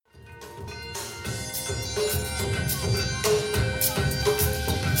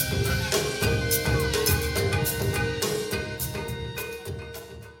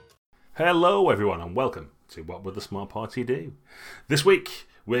Hello everyone and welcome to What Would the Smart Party Do? This week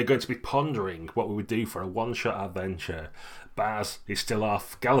we're going to be pondering what we would do for a one-shot adventure. Baz is still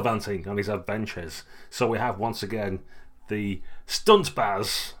off gallivanting on his adventures, so we have once again the stunt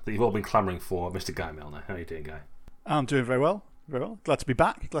Baz that you've all been clamouring for, Mr. Guy Milner. How are you doing, Guy? I'm doing very well. Very well. Glad to be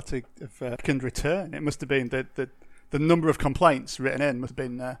back. Glad to have return. It must have been the number of complaints written in must have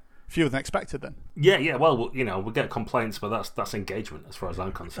been fewer than expected then. Yeah. Well, you know, we get complaints, but that's engagement as far as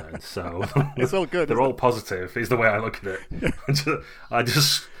I'm concerned. So it's all good. They're all positive. Is the way I look at it. I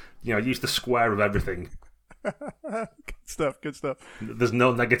just use the square of everything. Good stuff. There's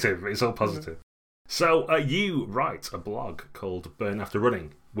no negative. It's all positive. So you write a blog called Burn After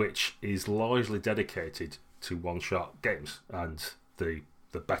Running, which is largely dedicated to one-shot games and the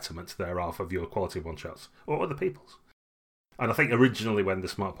betterment thereof of your quality one-shots or other people's. And I think originally when the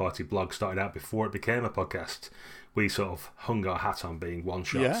Smart Party blog started out, before it became a podcast, we sort of hung our hat on being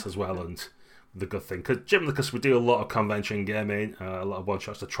one-shots as well, and the good thing. Because we do a lot of convention gaming, a lot of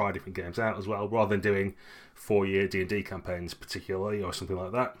one-shots to try different games out as well, rather than doing 4-year D&D campaigns particularly, or something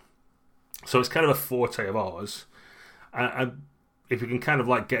like that. So it's kind of a forte of ours. And if we can kind of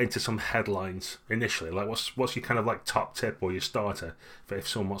like get into some headlines initially, like what's your kind of like top tip or your starter for if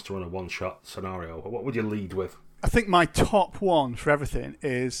someone wants to run a one-shot scenario? What would you lead with? I think my top one for everything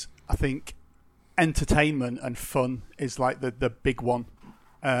is, I think, entertainment and fun is like the big one.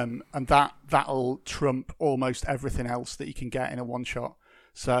 And that'll trump almost everything else that you can get in a one-shot.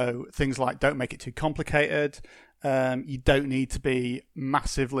 So things like don't make it too complicated. You don't need to be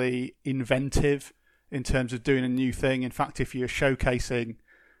massively inventive in terms of doing a new thing. In fact, if you're showcasing,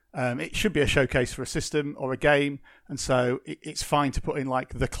 it should be a showcase for a system or a game. And so it's fine to put in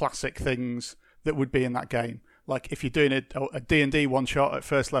like the classic things that would be in that game. Like if you're doing a D&D one-shot at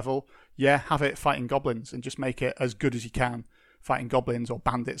first level, have it fighting goblins and just make it as good as you can, fighting goblins or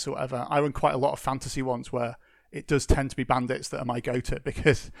bandits or whatever. I run quite a lot of fantasy ones where it does tend to be bandits that are my go-to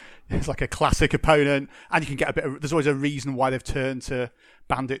because it's like a classic opponent and you can get there's always a reason why they've turned to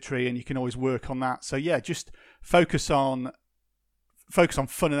banditry and you can always work on that. So just focus on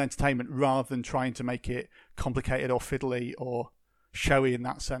fun and entertainment rather than trying to make it complicated or fiddly or showy in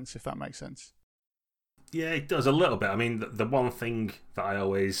that sense, if that makes sense. Yeah, it does a little bit. I mean, the one thing that I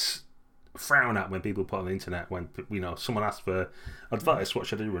always frown at when people put on the internet, when someone asks for advice, what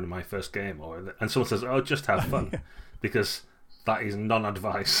should I do in my first game, and someone says, "Oh, just have fun," because that is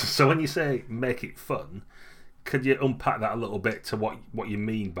non-advice. So when you say make it fun, could you unpack that a little bit to what you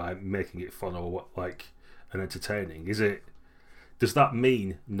mean by making it fun or and entertaining? Does that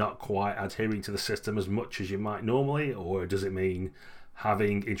mean not quite adhering to the system as much as you might normally, or does it mean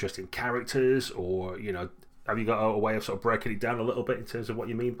having interesting characters, or have you got a way of sort of breaking it down a little bit in terms of what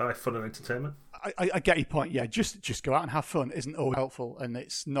you mean by fun and entertainment? I get your point. Yeah, just go out and have fun isn't always helpful, and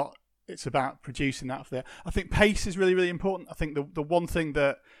it's not. It's about producing that for there. I think pace is really, really important. I think the one thing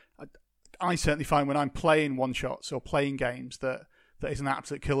that I certainly find when I'm playing one shots or playing games that is an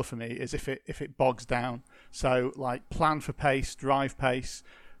absolute killer for me is if it bogs down. So like plan for pace, drive pace.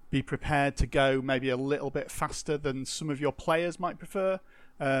 Be prepared to go maybe a little bit faster than some of your players might prefer,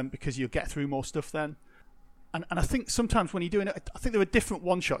 because you'll get through more stuff then. And I think sometimes when you're doing it, I think there are different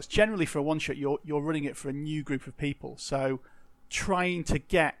one-shots. Generally for a one-shot, you're running it for a new group of people. So trying to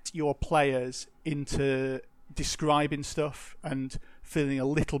get your players into describing stuff and feeling a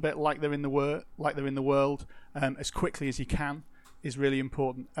little bit like they're in the world as quickly as you can is really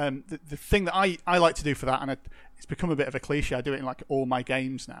important. The thing that I like to do for that, and it's become a bit of a cliche, I do it in like all my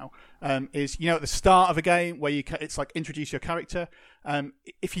games now, is at the start of a game where it's like introduce your character.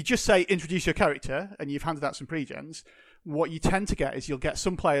 If you just say introduce your character and you've handed out some pre-gens, what you tend to get is you'll get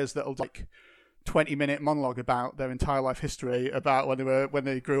some players that'll like 20-minute monologue about their entire life history, about when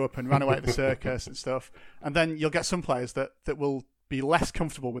they grew up and ran away at the circus and stuff, and then you'll get some players that will be less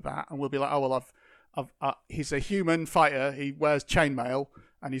comfortable with that and will be like, oh well, he's a human fighter. He wears chainmail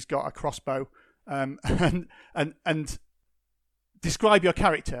and he's got a crossbow. And describe your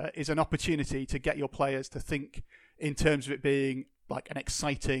character is an opportunity to get your players to think in terms of it being like an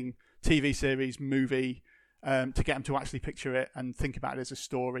exciting TV series, movie, to get them to actually picture it and think about it as a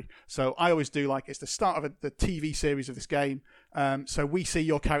story. So I always do it's the start of the TV series of this game. So we see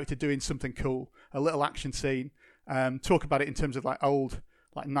your character doing something cool, a little action scene. Talk about it in terms of old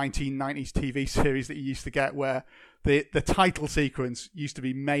 1990s TV series that you used to get where the title sequence used to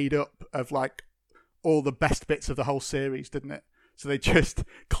be made up of all the best bits of the whole series, didn't it? So they just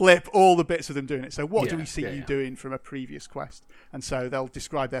clip all the bits of them doing it. So what do we see you doing from a previous quest? And so they'll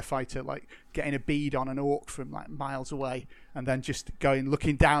describe their fighter getting a bead on an orc from miles away and then just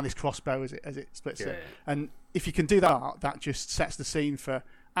looking down this crossbow as it splits it. And if you can do that, that just sets the scene for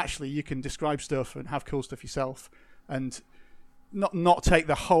actually you can describe stuff and have cool stuff yourself, and not take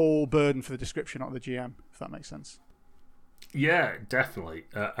the whole burden for the description on the GM, if that makes sense. Yeah, definitely,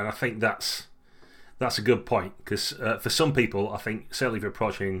 and I think that's a good point, because for some people, I think certainly if you're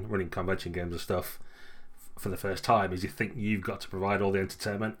approaching running convention games and stuff for the first time, is you think you've got to provide all the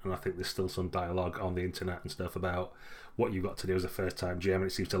entertainment, and I think there's still some dialogue on the internet and stuff about what you've got to do as a first time GM, and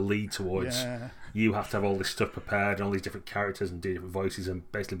it seems to lead towards you have to have all this stuff prepared and all these different characters and do different voices and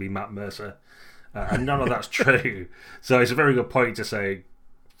basically be Matt Mercer, and none of that's true. So it's a very good point to say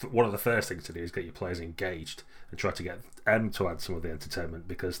one of the first things to do is get your players engaged and try to get them to add some of the entertainment,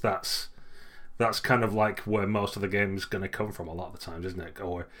 because that's kind of like where most of the game's going to come from a lot of the times, isn't it?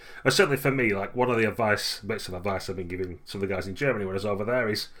 Or certainly for me, like one of the bits of advice I've been giving some of the guys in Germany when I was over there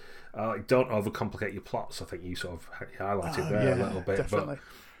is don't overcomplicate your plots. I think you sort of highlighted there a little bit. Definitely.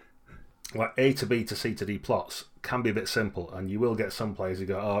 But like A to B to C to D plots can be a bit simple, and you will get some players who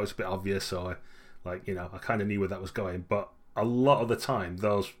go, oh, it's a bit obvious, or like, you know, I kind of knew where that was going. But a lot of the time,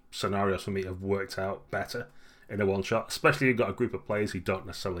 those scenarios for me have worked out better in a one shot, especially if you've got a group of players who don't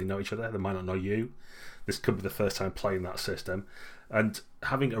necessarily know each other. They might not know you. This could be the first time playing that system, and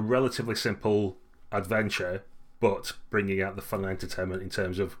having a relatively simple adventure, but bringing out the fun and entertainment in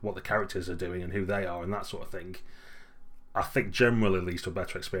terms of what the characters are doing and who they are and that sort of thing, I think generally leads to a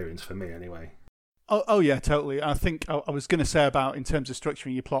better experience for me anyway. Oh yeah, totally. I think I was going to say about in terms of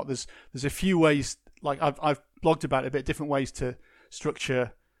structuring your plot, there's a few ways, like I've blogged about it a bit, different ways to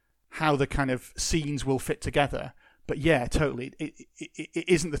structure how the kind of scenes will fit together. But yeah, totally, it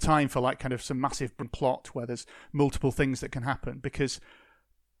isn't the time for like kind of some massive plot where there's multiple things that can happen, because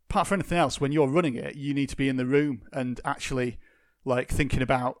apart from anything else, when you're running it, you need to be in the room and actually like thinking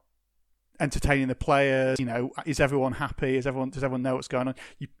about entertaining the players. You know, is everyone happy? Does everyone know what's going on?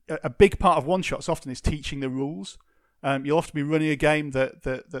 A big part of one shots often is teaching the rules. You'll often be running a game that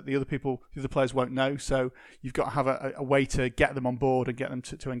the other players won't know, so you've got to have a way to get them on board and get them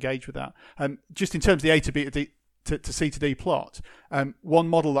to engage with that. Just in terms of the A to B to C to D plot, one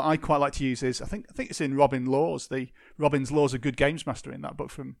model that I quite like to use is I think it's in Robin Laws. Robin's Laws of Good Games Master, in that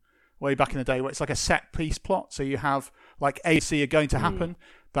book from way back in the day, where it's like a set piece plot. So you have like A and C are going to happen,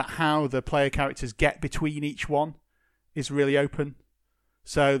 but how the player characters get between each one is really open.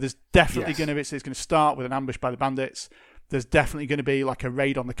 So there's definitely going to be, it's going to start with an ambush by the bandits. There's definitely going to be like a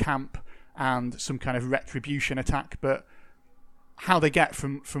raid on the camp and some kind of retribution attack, but how they get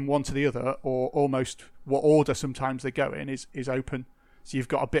from one to the other, or almost what order sometimes they go in, is open. So you've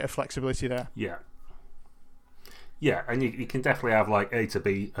got a bit of flexibility there. Yeah, and you can definitely have like A to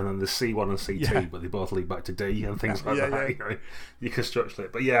B and then the C1 and C2, but they both lead back to D and things like that. You know, you can structure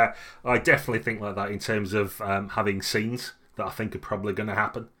it. But yeah, I definitely think like that in terms of having scenes that I think are probably going to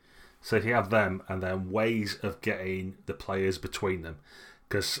happen. So if you have them and then ways of getting the players between them,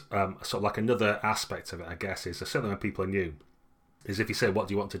 because sort of like another aspect of it, I guess, is certainly when people are new, is if you say, what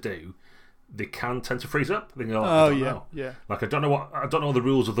do you want to do? They can tend to freeze up. They go, I don't know. Like I don't know what the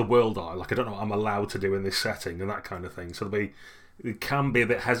rules of the world are. Like I don't know what I'm allowed to do in this setting and that kind of thing. So they can be a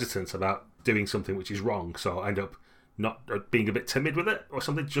bit hesitant about doing something which is wrong. So I end up not being a bit timid with it or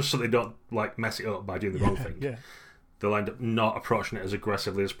something, just so they don't like mess it up by doing the wrong thing. Yeah. They'll end up not approaching it as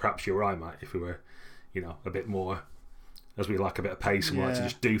aggressively as perhaps you or I might if we were, you know, a bit more, as we like a bit of pace and we like to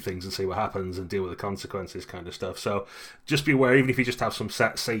just do things and see what happens and deal with the consequences kind of stuff. So just be aware, even if you just have some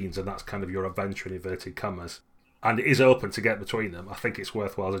set scenes and that's kind of your adventure in inverted commas, and it is open to get between them, I think it's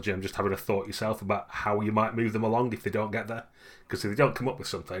worthwhile as a GM just having a thought yourself about how you might move them along if they don't get there. Because if they don't come up with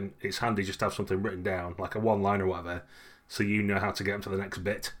something, it's handy just to have something written down, like a one-line or whatever, so you know how to get them to the next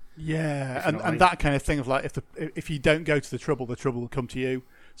bit. Yeah, and that kind of thing of like, if you don't go to the trouble will come to you.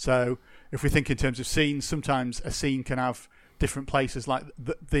 So if we think in terms of scenes, sometimes a scene can have different places, like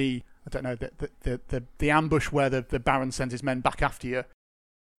the ambush where the Baron sends his men back after you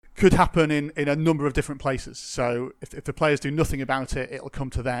could happen in a number of different places. So if the players do nothing about it, it'll come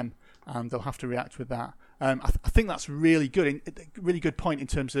to them and they'll have to react with that. I think that's really good point in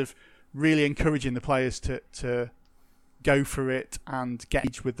terms of really encouraging the players to go for it and get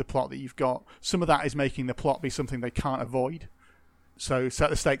engaged with the plot that you've got. Some of that is making the plot be something they can't avoid. So set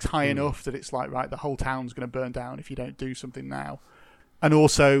the stakes high enough that it's like, right, the whole town's going to burn down if you don't do something now. And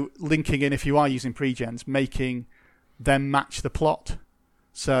also linking in, if you are using pre-gens, making them match the plot.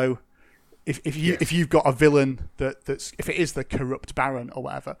 So if you've got a villain that's, if it is the corrupt Baron or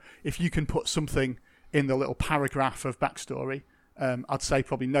whatever, if you can put something in the little paragraph of backstory, I'd say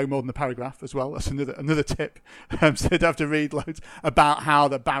probably no more than the paragraph as well. That's another tip. So you'd have to read loads about how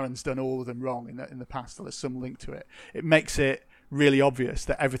the Baron's done all of them wrong in the past. So there's some link to it. It makes it really obvious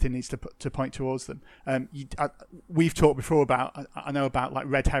that everything needs to point towards them. We've talked before about, I know about like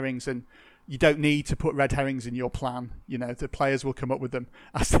red herrings, and you don't need to put red herrings in your plan. You know, the players will come up with them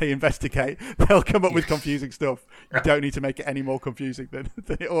as they investigate. They'll come up with confusing stuff. You don't need to make it any more confusing than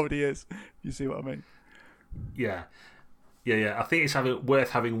it already is. You see what I mean? Yeah. I think it's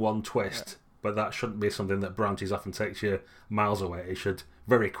worth having one twist, but that shouldn't be something that branches off and takes you miles away. It should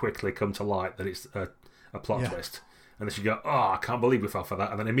very quickly come to light that it's a plot twist. And then you go, I can't believe we fell for that.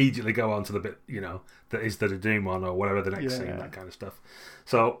 And then immediately go on to the bit, that is the denouement or whatever the next scene, that kind of stuff.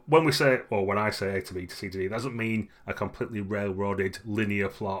 So when I say A to B to C to D, it doesn't mean a completely railroaded linear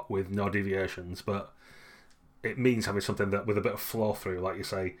plot with no deviations, but it means having something that with a bit of flow through, like you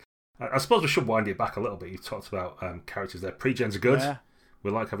say. I suppose we should wind it back a little bit. You've talked about characters there. Pre-gens are good. Yeah. We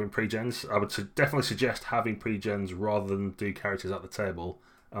like having pre-gens. I would definitely suggest having pre-gens rather than do characters at the table,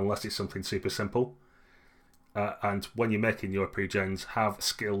 unless it's something super simple. And when you're making your pre-gens, have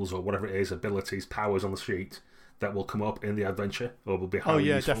skills or whatever it is, abilities, powers on the sheet that will come up in the adventure or will be highly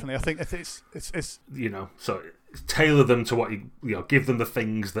useful. Definitely. I think it's so tailor them to what give them the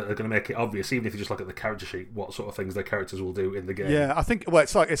things that are going to make it obvious. Even if you just look at the character sheet, what sort of things their characters will do in the game. Yeah, I think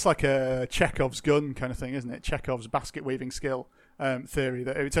it's like a Chekhov's gun kind of thing, isn't it? Chekhov's basket weaving skill theory,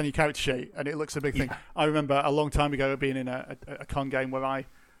 that it's on your character sheet and it looks a big thing. I remember a long time ago being in a con game where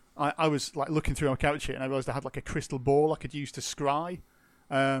I was like looking through my character sheet and I realised I had like a crystal ball I could use to scry,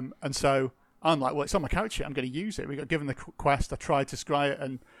 and so I'm like, well, it's on my character sheet, I'm going to use it. We got given the quest, I tried to scry it,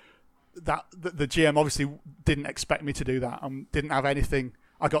 and that the GM obviously didn't expect me to do that. Didn't have anything.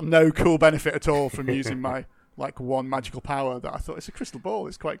 I got no cool benefit at all from using my like one magical power that I thought, it's a crystal ball,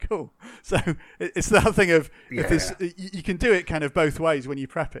 it's quite cool. So it's that thing of you can do it kind of both ways when you're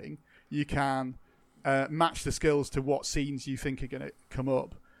prepping. You can match the skills to what scenes you think are going to come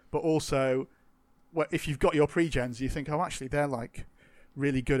up, but also if you've got your pre-gens, you think, actually they're like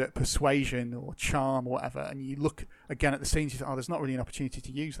really good at persuasion or charm or whatever, and you look again at the scenes, you think, there's not really an opportunity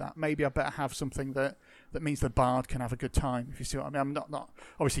to use that. Maybe I better have something that means the bard can have a good time, if you see what I mean. I'm not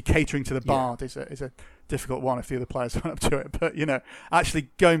obviously catering to the bard is a difficult one if the other players aren't up to it, but actually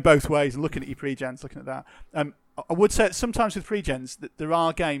going both ways and looking at your pre-gens, looking at that. I would say that sometimes with pre-gens that there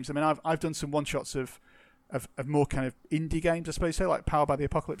are games, I mean, I've done some one-shots of more kind of indie games, I suppose, like Powered by the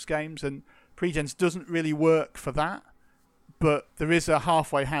Apocalypse games, and pre-gens doesn't really work for that. But there is a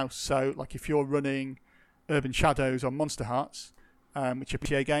halfway house. So, like if you're running Urban Shadows or Monster Hearts, which are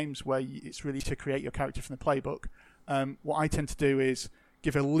PA games where it's really to create your character from the playbook, what I tend to do is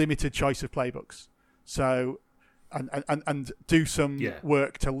give a limited choice of playbooks. So, and do some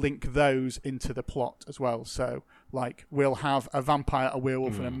work to link those into the plot as well. So, like we'll have a vampire, a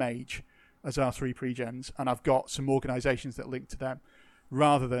werewolf, and a mage as our 3 pre-gens, and I've got some organisations that link to them,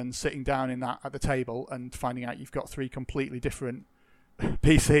 rather than sitting down in that at the table and finding out you've got 3 completely different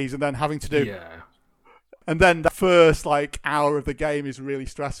PCs and then having to do. Yeah. And then the first hour of the game is really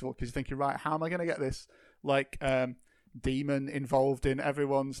stressful because you're thinking, right, how am I going to get this demon involved in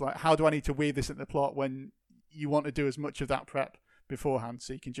everyone's how do I need to weave this into the plot when you want to do as much of that prep beforehand,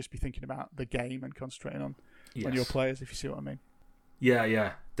 so you can just be thinking about the game and concentrating on your players, if you see what I mean.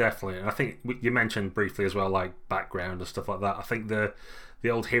 Yeah, definitely. And I think you mentioned briefly as well, like background and stuff like that. I think the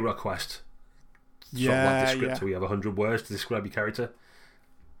old Hero Quest, sort of like the script where you have 100 words to describe your character.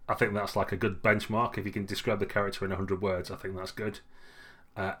 I think that's like a good benchmark. If you can describe the character in 100 words, I think that's good.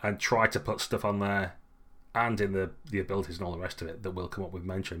 And try to put stuff on there and in the abilities and all the rest of it that will come up with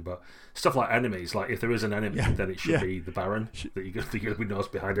mention. But stuff like enemies, like if there is an enemy, then it should be the Baron that you're going to knows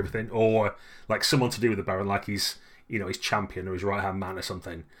behind everything, or like someone to do with the Baron, like he's his champion or his right hand man or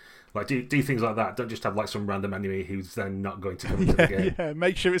something. Like do things like that. Don't just have like some random enemy who's then not going to come into the game. Yeah,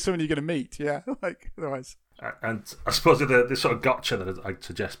 make sure it's someone you're going to meet. Yeah, otherwise. And I suppose the sort of gotcha that I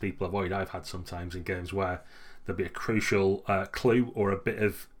suggest people avoid, I've had sometimes in games where there'll be a crucial clue or a bit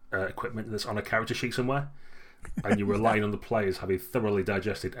of equipment that's on a character sheet somewhere, and you're relying on the players having thoroughly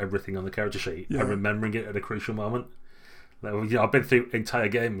digested everything on the character sheet and remembering it at a crucial moment. I've been through entire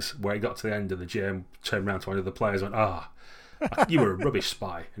games where it got to the end and the GM turned around to one of the players and went, you were a rubbish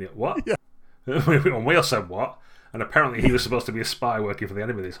spy. And he went, what? Yeah. And we all said, what? And apparently he was supposed to be a spy working for the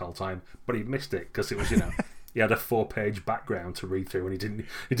enemy this whole time, but he missed it because it was, he had a 4-page background to read through and he didn't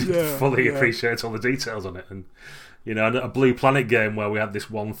fully appreciate all the details on it. And, a Blue Planet game where we had this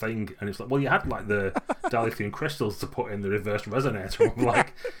one thing and it's like, well, you had like the dilithium crystals to put in the reverse resonator. I'm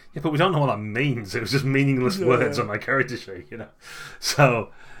like, yeah, but we don't know what that means. It was just meaningless words on my character sheet, So,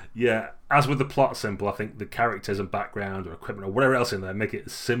 yeah, as with the plot simple, I think the characters and background or equipment or whatever else in there, make it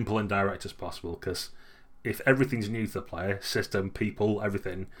as simple and direct as possible, because if everything's new to the player, system, people,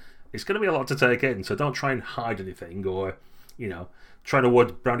 everything, it's going to be a lot to take in. So don't try and hide anything or, trying to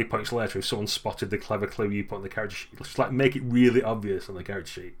award brownie points later if someone spotted the clever clue you put on the character sheet. Just like make it really obvious on the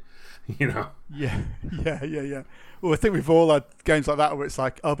character sheet, Yeah. Well, I think we've all had games like that where it's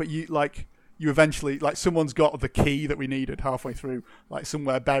like, oh, but you eventually, like, someone's got the key that we needed halfway through, like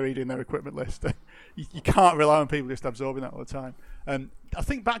somewhere buried in their equipment list. You can't rely on people just absorbing that all the time. I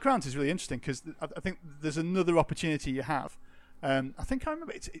think backgrounds is really interesting because I think there's another opportunity you have. I think I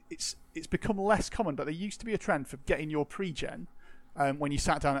remember it's become less common, but there used to be a trend for getting your pre-gen when you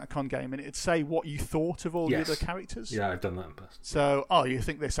sat down at a con game, and it'd say what you thought of all the other characters. Yeah, I've done that in the past. So, you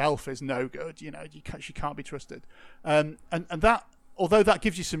think this elf is no good? She can't be trusted. And that, although that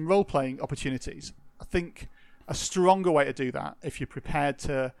gives you some role-playing opportunities, I think a stronger way to do that, if you're prepared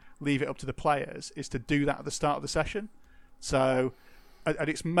to leave it up to the players, is to do that at the start of the session. So, at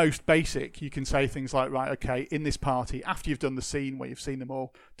its most basic, you can say things like, right, okay, in this party, after you've done the scene where you've seen them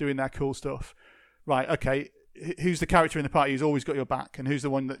all doing their cool stuff, right, okay, who's the character in the party who's always got your back, and who's the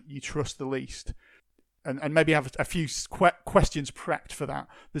one that you trust the least? And maybe have a few questions prepped for that.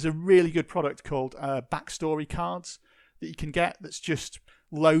 There's a really good product called backstory cards that you can get that's just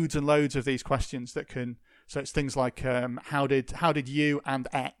loads and loads of these questions that can... So it's things like how did you and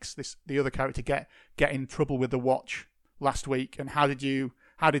X, the other character, get in trouble with the watch last week, and how did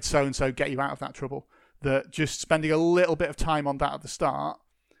so and so get you out of that trouble? That just spending a little bit of time on that at the start,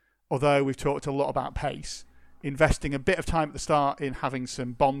 although we've talked a lot about pace, investing a bit of time at the start in having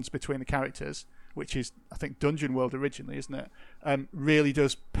some bonds between the characters, which is, I think, Dungeon World originally, isn't it? Really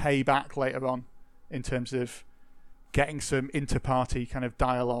does pay back later on in terms of getting some inter-party kind of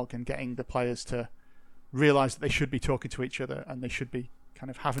dialogue and getting the players to realise that they should be talking to each other and they should be kind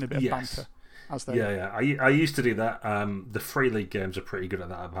of having a bit of banter. I used to do that. The Free League games are pretty good at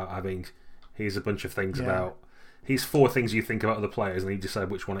that, about having, here's a bunch of things about, here's 4 things you think about other players and you decide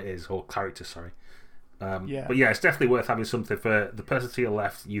which one it is, or characters, sorry. But it's definitely worth having something for the person to your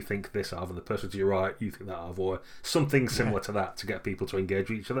left you think this of, and the person to your right you think that of, or something similar to that to get people to engage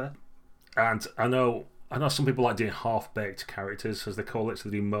with each other. And I know some people like doing half-baked characters, as they call it, so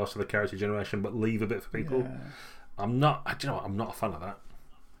they do most of the character generation but leave a bit for people. I'm not a fan of that,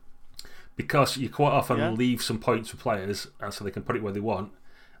 because you quite often leave some points for players and so they can put it where they want,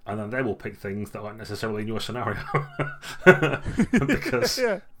 and then they will pick things that aren't necessarily in your scenario because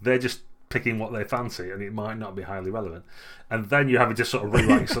they're just picking what they fancy and it might not be highly relevant, and then you have to just sort of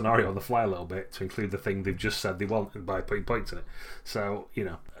rewrite the scenario on the fly a little bit to include the thing they've just said they want by putting points in it. So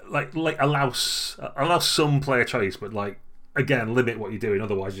like allow some player choice, but again, limit what you're doing,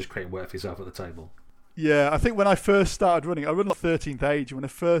 otherwise you're just creating work for yourself at the table. I think when I first started running, I run like 13th Age, and when I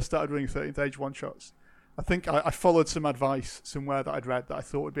first started running 13th Age one-shots, I think I followed some advice somewhere that I'd read that I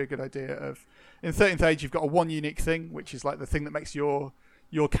thought would be a good idea. Of in 13th Age, you've got a one unique thing, which is like the thing that makes your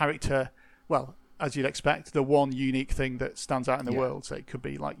character, well, as you'd expect, the one unique thing that stands out in the world. So it could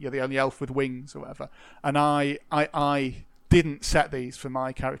be like you're the only elf with wings or whatever. And I didn't set these for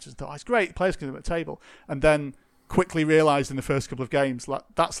my characters. I thought, it's great, players can do it at the table. And then quickly realised in the first couple of games,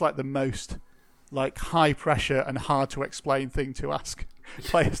 that's like the most high pressure and hard to explain thing to ask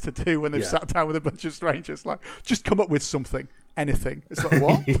players to do when they've sat down with a bunch of strangers. Like, just come up with something, anything. It's like,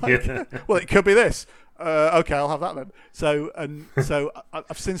 what? Well, it could be this. Okay, I'll have that then. So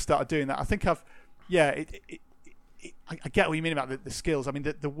I've since started doing that. I think I get what you mean about the skills. I mean,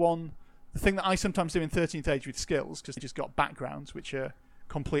 the thing that I sometimes do in 13th Age with skills, because they just got backgrounds which are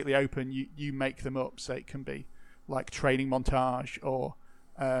completely open. You make them up, so it can be like training montage or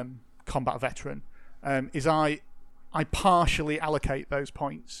combat veteran. Is I partially allocate those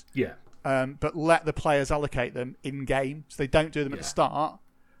points. But let the players allocate them in game, so they don't do them at the start.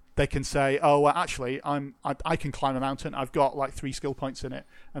 They can say, "Oh, well, actually, I can climb a mountain. I've got like 3 skill points in it,"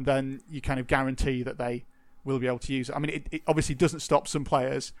 and then you kind of guarantee that they will be able to use it. I mean, it obviously doesn't stop some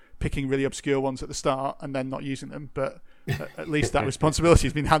players picking really obscure ones at the start and then not using them, but at least that responsibility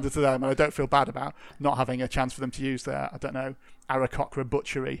has been handed to them, and I don't feel bad about not having a chance for them to use their, I don't know, Aarakocra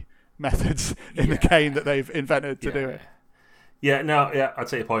butchery methods in the game that they've invented to do it. I'd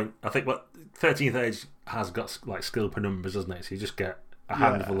say your point. I think what 13th Age has got like skill per numbers, doesn't it? So you just get a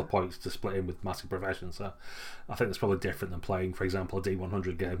handful of points to split in with massive profession. So I think that's probably different than playing, for example, a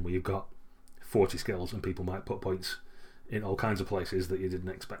D100 game where you've got 40 skills and people might put points in all kinds of places that you didn't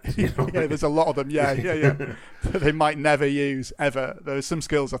expect. There's a lot of them. They might never use ever. There's some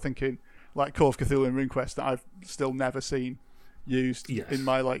skills I think in like Call of Cthulhu and RuneQuest that I've still never seen used in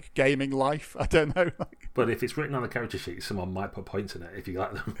my gaming life. I don't know. But if it's written on the character sheet, someone might put points in it if you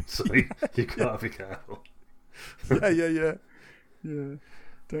like them. So you gotta be careful. Yeah.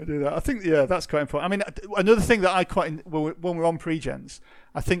 Don't do that. I think that's quite important. I mean, another thing that I when we're on pre-gens,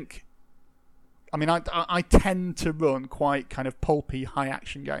 I think I mean, I tend to run quite kind of pulpy, high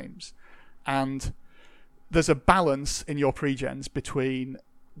action games, and there's a balance in your pre-gens between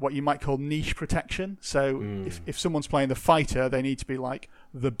what you might call niche protection. So if someone's playing the fighter, they need to be like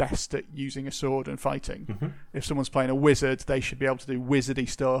the best at using a sword and fighting. Mm-hmm. If someone's playing a wizard, they should be able to do wizardy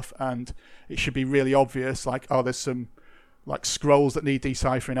stuff, and it should be really obvious, like, oh, there's some like scrolls that need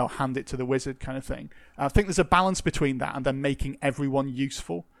deciphering, I'll hand it to the wizard kind of thing. I think there's a balance between that and then making everyone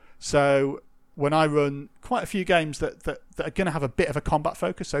useful. So when I run quite a few games that are going to have a bit of a combat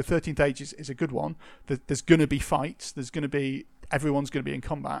focus, so 13th Age is a good one. There's going to be fights. Everyone's going to be in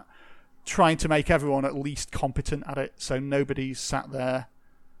combat. Trying to make everyone at least competent at it, so nobody's sat there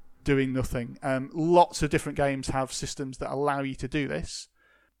doing nothing. Lots of different games have systems that allow you to do this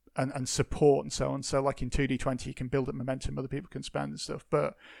and support and so on. So like in 2D20, you can build up momentum, other people can spend and stuff.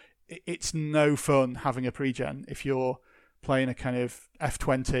 But it's no fun having a pre-gen if you're playing a kind of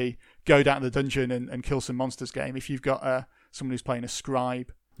F20, go down to the dungeon and kill some monsters game. If you've got someone who's playing a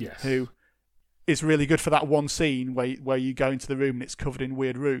scribe, yes, who is really good for that one scene where you go into the room and it's covered in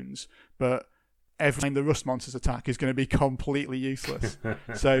weird runes, but every time the rust monsters attack is going to be completely useless.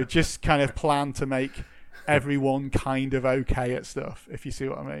 So just kind of plan to make everyone kind of okay at stuff, if you see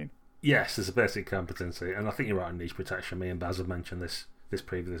what I mean. Yes, there's a basic competency, and I think you're right on niche protection. Me and Baz have mentioned this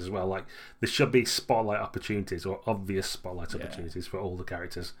previously as well. Like, there should be spotlight opportunities, or obvious spotlight opportunities for all the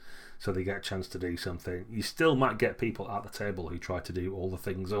characters, so they get a chance to do something. You still might get people at the table who try to do all the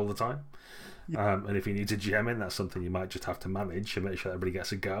things all the time. And if you need to gem in, that's something you might just have to manage and make sure everybody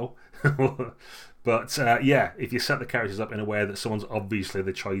gets a go. But if you set the characters up in a way that someone's obviously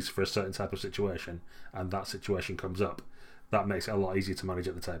the choice for a certain type of situation, and that situation comes up, that makes it a lot easier to manage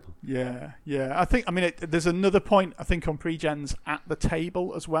at the table. Yeah. There's another point, I think, on pre-gens at the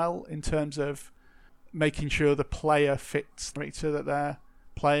table as well, in terms of making sure the player fits the character that they're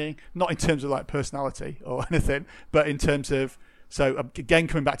playing. Not in terms of like personality or anything, but in terms of, so again,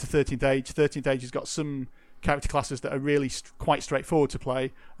 coming back to 13th Age has got some character classes that are really quite straightforward to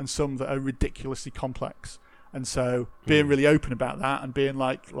play and some that are ridiculously complex. And so being really open about that and being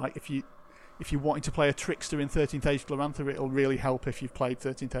like if you're wanting to play a trickster in 13th Age Glorantha, it'll really help if you've played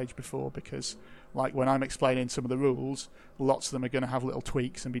 13th Age before, because like when I'm explaining some of the rules, lots of them are going to have little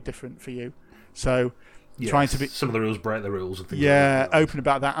tweaks and be different for you. So trying to be, some of the rules break the rules and things like that. Open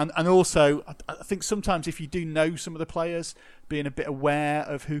about that. And also, I think sometimes if you do know some of the players, being a bit aware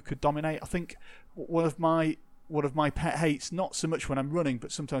of who could dominate. I think one of my pet hates, not so much when I'm running,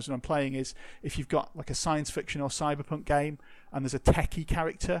 but sometimes when I'm playing, is if you've got like a science fiction or cyberpunk game and there's a techie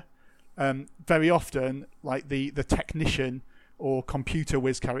character. Very often, like the technician or computer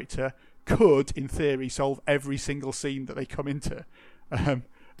whiz character could, in theory, solve every single scene that they come into.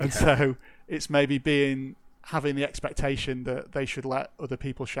 So it's maybe having the expectation that they should let other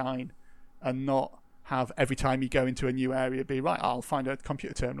people shine and not have every time you go into a new area be, right, I'll find a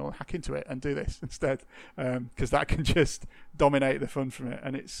computer terminal and hack into it and do this instead, because that can just dominate the fun from it.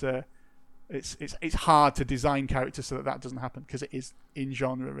 And it's hard to design characters so that doesn't happen, because it is in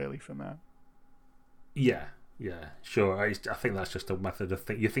genre really from there. Yeah, sure. I think that's just a method of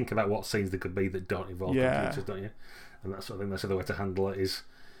you think about what scenes there could be that don't involve computers, don't you? And that's, I think that's the other way to handle it, is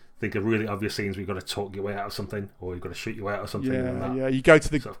think of really obvious scenes where you've got to talk your way out of something, or you've got to shoot your way out of something. Yeah. You go to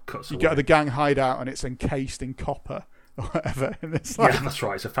the go to the gang hideout and it's encased in copper or whatever, and it's like, yeah, that's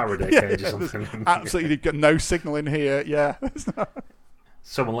right. It's a Faraday cage or something. Absolutely, got no signal in here. Yeah.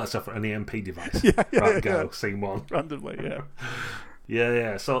 Someone lets off an EMP device. Go. Scene one. Randomly, yeah.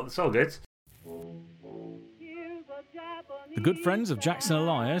 Yeah. So it's all good. The good friends of Jackson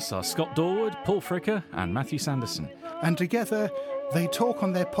Elias are Scott Dorwood, Paul Fricker, and Matthew Sanderson. And together, they talk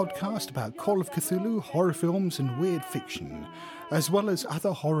on their podcast about Call of Cthulhu, horror films, and weird fiction, as well as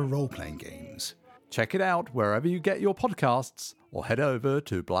other horror role-playing games. Check it out wherever you get your podcasts, or head over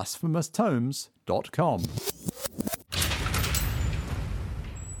to blasphemoustomes.com.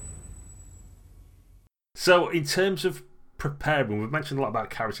 So, in terms of preparing, we've mentioned a lot about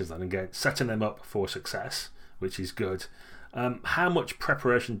characters then, again, setting them up for success, which is good. How much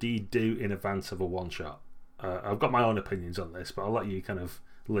preparation do you do in advance of a one-shot? I've got my own opinions on this, but I'll let you kind of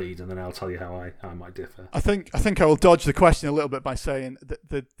lead, and then I'll tell you how I might differ. I think I will dodge the question a little bit by saying that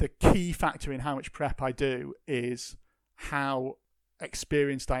the key factor in how much prep I do is how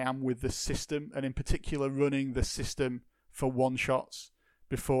experienced I am with the system, and in particular running the system for one-shots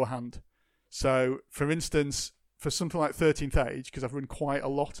beforehand. So, for instance, for something like 13th Age, because I've run quite a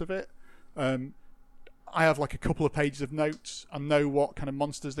lot of it, I have like a couple of pages of notes. I know what kind of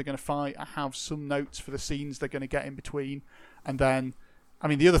monsters they're going to fight. I have some notes for the scenes they're going to get in between. And then, I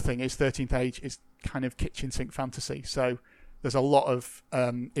mean, the other thing is 13th Age is kind of kitchen sink fantasy. So there's a lot of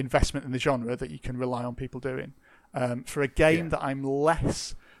investment in the genre that you can rely on people doing. For a game that I'm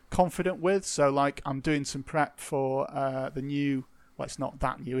less confident with, so like I'm doing some prep for the new, well, it's not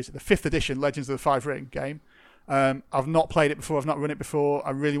that new, is it? The 5th edition Legends of the Five Ring game. I've not played it before, I've not run it before.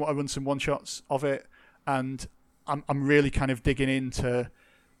 I really want to run some one-shots of it, and I'm really kind of digging into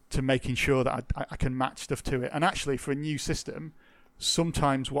making sure that I can match stuff to it. And actually, for a new system,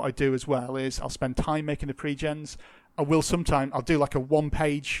 sometimes what I do as well is I'll spend time making the pre-gens. I'll do like a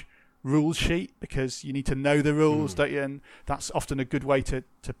 1-page rules sheet, because you need to know the rules, don't you? And that's often a good way to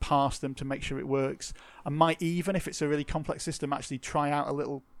parse them to make sure it works. I might even, if it's a really complex system, actually try out a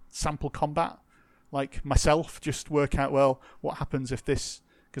little sample combat, like myself, just work out, well, what happens if this,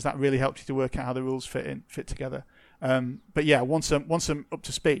 because that really helps you to work out how the rules fit together. But yeah, once I'm up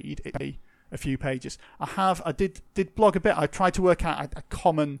to speed, it'll be a few pages. I did blog a bit. I tried to work out a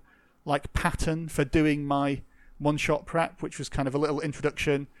common like pattern for doing my one-shot prep, which was kind of a little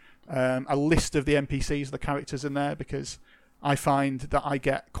introduction, a list of the NPCs, the characters in there, because I find that I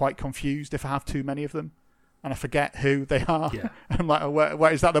get quite confused if I have too many of them and I forget who they are. Yeah. I'm like,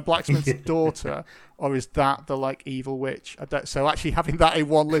 where is that the blacksmith's daughter, or is that the like evil witch? So actually having that in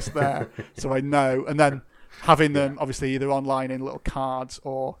one list there, so I know, and then having them obviously either online in little cards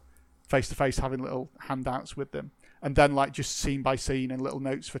or face-to-face, having little handouts with them, and then like just scene by scene and little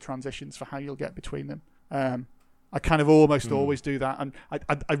notes for transitions for how you'll get between them. I kind of almost always do that, and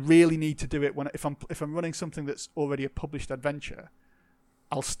I really need to do it if I'm running something that's already a published adventure.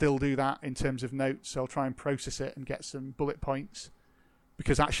 I'll still do that in terms of notes. So I'll try and process it and get some bullet points,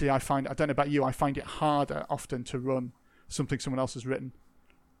 because actually I don't know about you, I find it harder often to run something someone else has written,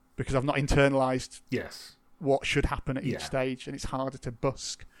 because I've not internalized what should happen at each stage, and it's harder to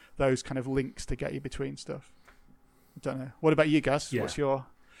busk those kind of links to get you between stuff. I don't know. What about you guys? What's your...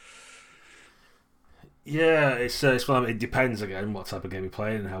 Yeah, it's well, it depends again what type of game you're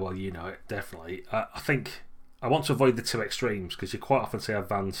playing and how well you know it. Definitely, I think I want to avoid the two extremes, because you quite often see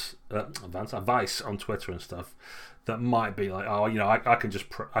advice on Twitter and stuff that might be like, oh, you know, I can just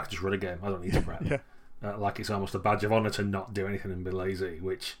run a game. I don't need to prep. Like it's almost a badge of honour to not do anything and be lazy,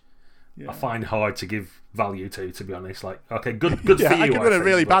 which I find hard to give value to be honest. Like, okay, good for you. I can run a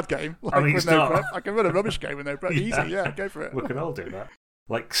really bad game. Like, I mean, with no prep. I can run a rubbish game with no prep. Easy, go for it. We can all do that.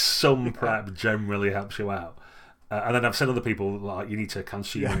 Like, some prep generally helps you out. And then I've seen other people, like, you need to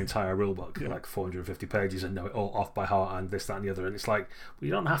consume an entire rulebook, like 450 pages, and know it all off by heart and this, that, and the other. And it's like, well,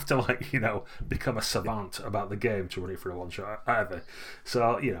 you don't have to, like, you know, become a savant about the game to run it for a one-shot either.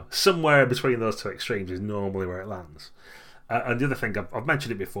 So, you know, somewhere between those two extremes is normally where it lands. And the other thing, I've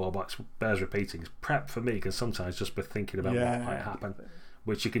mentioned it before, but it bears repeating, is prep for me can sometimes just be thinking about what might happen,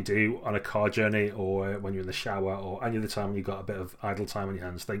 which you can do on a car journey or when you're in the shower or any other time when you've got a bit of idle time on your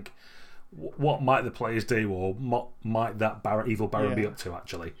hands. Think, what might the players do, or what might that evil Baron be up to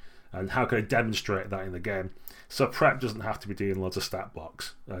actually, and how can I demonstrate that in the game? So prep doesn't have to be doing loads of stat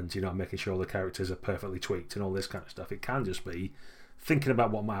blocks and, you know, making sure all the characters are perfectly tweaked and all this kind of stuff. It can just be thinking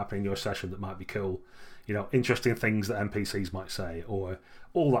about what might happen in your session that might be cool, you know, interesting things that NPCs might say, or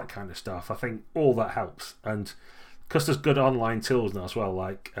all that kind of stuff. I think all that helps, and because there's good online tools now as well,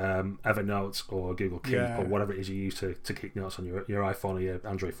 like Evernote or Google Keep or whatever it is you use to keep notes on your iPhone or your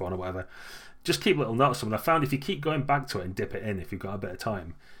Android phone or whatever. Just keep little notes of them. I found if you keep going back to it and dip it in, if you've got a bit of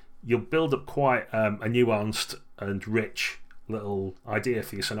time, you'll build up quite a nuanced and rich little idea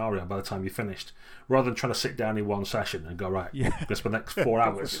for your scenario by the time you're finished, rather than trying to sit down in one session and go, right, just for the next 4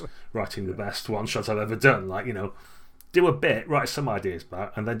 hours writing the best one shot I've ever done. Like, you know, do a bit, write some ideas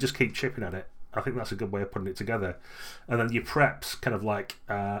back, and then just keep chipping at it. I think that's a good way of putting it together. And then your prep's kind of like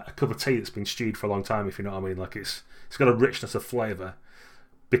a cup of tea that's been stewed for a long time, if you know what I mean. Like it's got a richness of flavour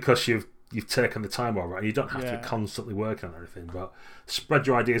because you've taken the time over it, and you don't have to be constantly working on everything, but spread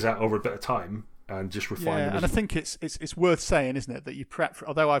your ideas out over a bit of time and just refine them. And I think it's worth saying, isn't it, that you prep,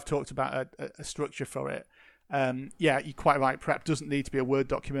 although I've talked about a structure for it, you're quite right, prep doesn't need to be a Word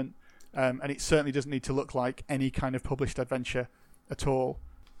document, and it certainly doesn't need to look like any kind of published adventure at all.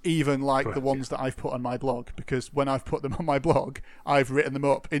 Even like the ones that I've put on my blog, because when I've put them on my blog, I've written them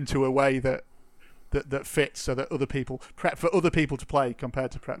up into a way that fits, so that other people prep for other people to play compared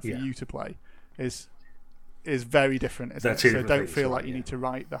to prep for you to play is very different. Isn't it? So don't feel like you need to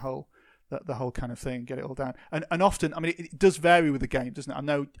write the whole kind of thing, get it all down. And often, I mean, it does vary with the game, doesn't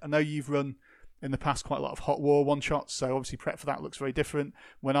it? I know you've run in the past quite a lot of Hot War one shots, so obviously prep for that looks very different.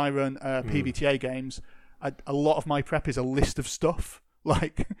 When I run PBTA games, a lot of my prep is a list of stuff.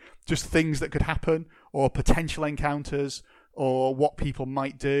 Like just things that could happen, or potential encounters, or what people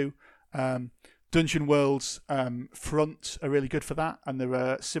might do. Dungeon Worlds front are really good for that, and there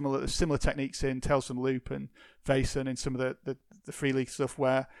are similar techniques in Tales from the Loop and Vaesen in some of the Free League stuff,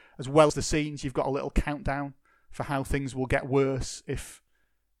 where as well as the scenes, you've got a little countdown for how things will get worse if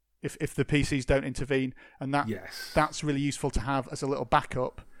the PCs don't intervene, and that's really useful to have as a little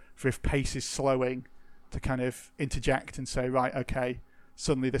backup for if pace is slowing, to kind of interject and say, right, okay,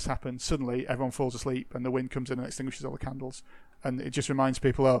 suddenly this happens, suddenly everyone falls asleep and the wind comes in and extinguishes all the candles. And it just reminds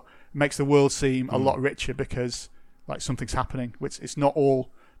people, it makes the world seem a lot richer because like something's happening, which it's not all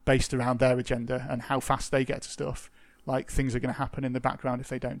based around their agenda and how fast they get to stuff. Like things are going to happen in the background if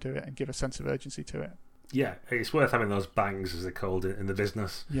they don't do it, and give a sense of urgency to it. Yeah, it's worth having those bangs, as they're called in the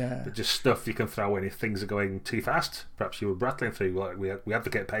business. Yeah. But just stuff you can throw in if things are going too fast. Perhaps you were rattling through, like we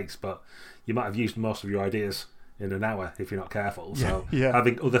advocate pace, but you might have used most of your ideas in an hour if you're not careful. So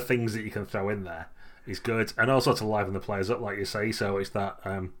having other things that you can throw in there is good, and also to liven the players up, like you say. So it's that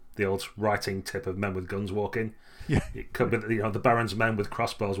the old writing tip of men with guns walk in. Yeah. It could be the Baron's men with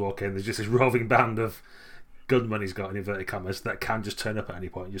crossbows walk in. There's just this roving band of gunmen he's got in inverted commas that can just turn up at any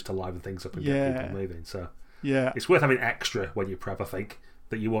point just to liven things up and get people moving. So it's worth having extra when you prep, I think,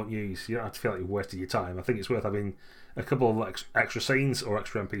 that you won't use. You don't have to feel like you've wasted your time. I think it's worth having a couple of extra scenes or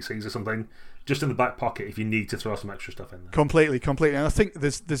extra NPCs or something just in the back pocket if you need to throw some extra stuff in there. Completely. And I think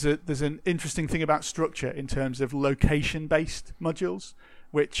there's an interesting thing about structure in terms of location-based modules,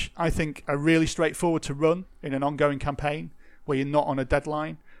 which I think are really straightforward to run in an ongoing campaign where you're not on a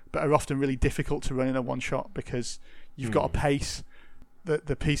deadline, but are often really difficult to run in a one-shot because you've got a pace that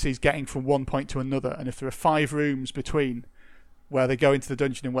the PC's getting from one point to another, and if there are 5 rooms between where they go into the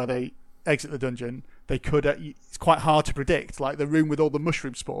dungeon and where they exit the dungeon, they could. It's quite hard to predict. Like the room with all the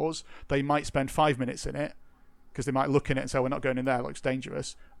mushroom spores, they might spend 5 minutes in it because they might look in it and say, "We're not going in there; it looks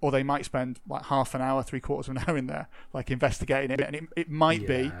dangerous." Or they might spend like half an hour, 3/4 of an hour in there, like investigating it. And it might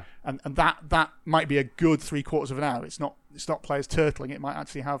be, and that might be a good 3/4 of an hour. It's not players turtling. It might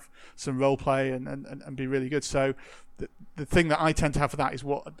actually have some role play and be really good. So the thing that I tend to have for that is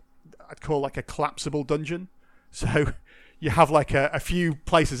what I'd call like a collapsible dungeon. So you have like a few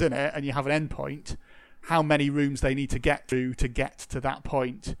places in it and you have an end point. How many rooms they need to get through to get to that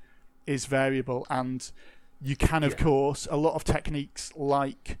point is variable, and you can, of course, a lot of techniques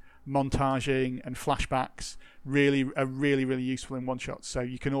like montaging and flashbacks are really useful in one shots. So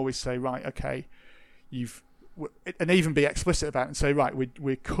you can always say, right, okay, and even be explicit about it and say, right,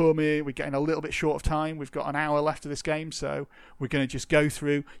 we're getting a little bit short of time. We've got an hour left of this game, so we're going to just go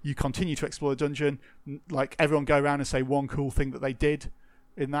through. You continue to explore the dungeon, like everyone go around and say one cool thing that they did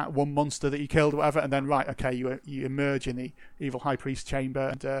in that one monster that you killed or whatever, and then right, okay, you emerge in the evil high priest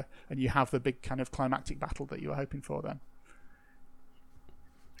chamber and you have the big kind of climactic battle that you were hoping for then.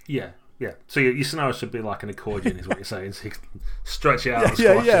 Yeah. So your scenario should be like an accordion, is what you're saying. So you can stretch it out.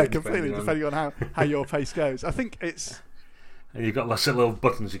 Completely, depending on how your pace goes. I think it's. And you've got lots of little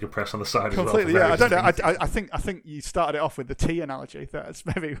buttons you can press on the side completely, as well. I don't know. I think you started it off with the tea analogy. That's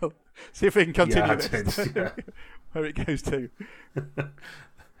maybe we'll see if we can continue this. Where it goes to.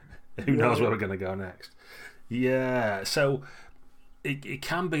 Who knows where we're going to go next? Yeah, so it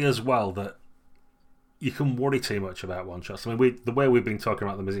can be as well that you can worry too much about one shots. I mean, the way we've been talking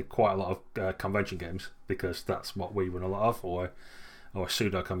about them is in quite a lot of convention games, because that's what we run a lot of, or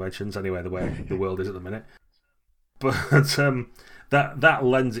pseudo conventions anyway. The way the world is at the minute, but that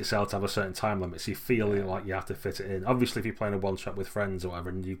lends itself to have a certain time limit. So you feel like you have to fit it in. Obviously, if you're playing a one shot with friends or whatever,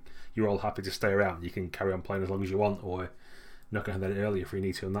 and you're all happy to stay around, you can carry on playing as long as you want, or knock it that early if you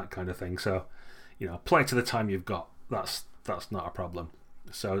need to, and that kind of thing. So, play to the time you've got. That's not a problem.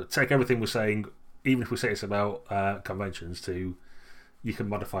 So take everything we're saying, even if we say it's about conventions, you can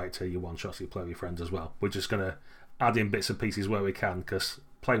modify it to your one shots you play with your friends as well. We're just going to add in bits and pieces where we can, because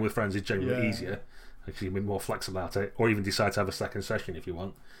playing with friends is generally easier, because you can be more flexible about it, or even decide to have a second session if you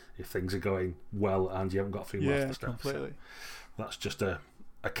want, if things are going well and you haven't got through most of the stuff. Completely. So that's just a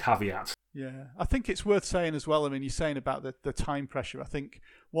caveat. Yeah, I think it's worth saying as well. I mean, you're saying about the time pressure. I think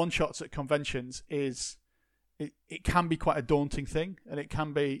one shots at conventions it can be quite a daunting thing, and it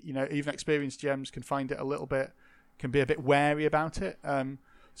can be, even experienced GMs can find it can be a bit wary about it.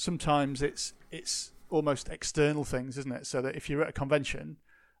 Sometimes it's almost external things, isn't it? So that if you're at a convention,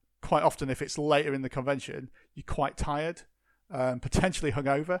 quite often if it's later in the convention, you're quite tired, potentially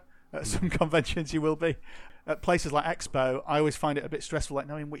hungover. At some conventions you will be. At places like Expo, I always find it a bit stressful, like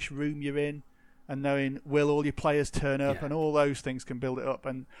knowing which room you're in and knowing will all your players turn up, and all those things can build it up.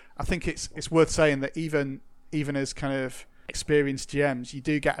 And I think it's worth saying that even as kind of experienced GMs, you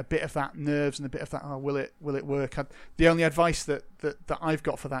do get a bit of that nerves and a bit of that, will it work? The only advice that I've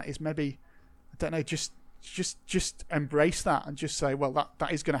got for that is maybe, I don't know, just just embrace that and just say, well,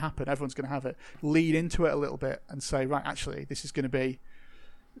 that is going to happen. Everyone's going to have it. Lead into it a little bit and say, right, actually, this is going to be.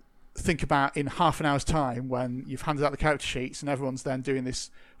 Think about in half an hour's time when you've handed out the character sheets and everyone's then doing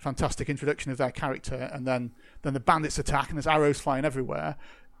this fantastic introduction of their character, and then the bandits attack and there's arrows flying everywhere.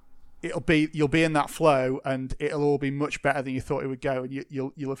 You'll be in that flow, and it'll all be much better than you thought it would go, and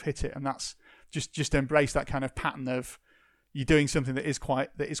you'll have hit it. And that's just embrace that kind of pattern of you're doing something that is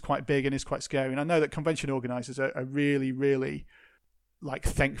quite big and is quite scary. And I know that convention organisers are really, really like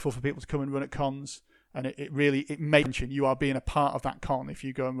thankful for people to come and run at cons. And it makes mention you are being a part of that con if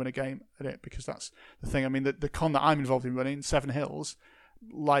you go and run a game at it, because that's the thing. I mean, the con that I'm involved in running, Seven Hills,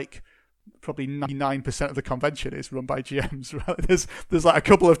 like probably 99% of the convention is run by GMs. Right? There's like a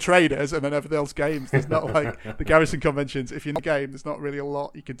couple of traders and then everything else games. There's not like the Garrison conventions. If you're in the game, there's not really a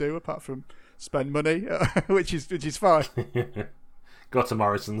lot you can do apart from spend money, which is fine. Go to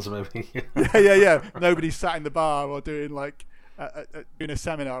Morrison's maybe. yeah. Nobody's sat in the bar or doing like. Doing a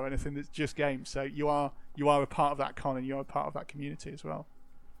seminar or anything. That's just games. So you are a part of that con, and you're a part of that community as well.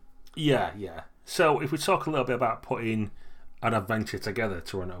 Yeah. So if we talk a little bit about putting an adventure together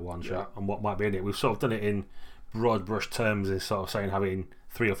to run a one shot and what might be in it, we've sort of done it in broad brush terms. Is sort of saying having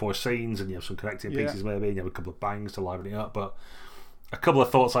 3 or 4 scenes and you have some connecting pieces maybe, and you have a couple of bangs to liven it up. But a couple of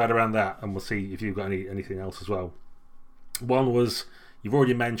thoughts I had around that, and we'll see if you've got anything else as well. One was you've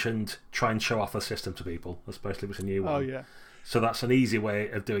already mentioned try and show off the system to people, especially if it's a new one. Oh yeah. So that's an easy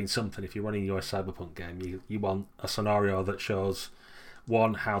way of doing something. If you're running your Cyberpunk game, you want a scenario that shows,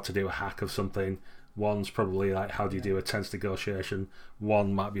 one, how to do a hack of something. One's probably like how do you do a tense negotiation.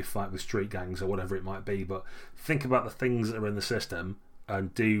 One might be a fight with street gangs or whatever it might be. But think about the things that are in the system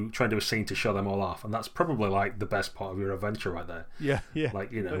and try and do a scene to show them all off. And that's probably like the best part of your adventure right there. Yeah.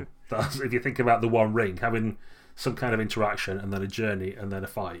 Like, that's, if you think about the One Ring, having some kind of interaction and then a journey and then a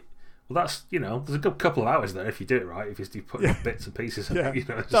fight. Well, that's there's a good couple of hours there if you do it right. If you put bits and pieces in it,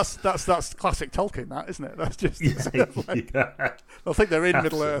 that's classic Tolkien, that isn't it? That's just I think they're in Absolutely.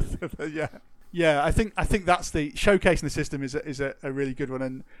 Middle Earth. Yeah. I think that's the showcasing the system is a really good one,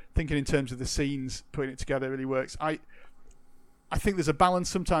 and thinking in terms of the scenes, putting it together really works. I think there's a balance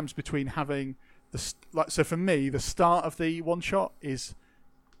sometimes between having so for me the start of the one shot is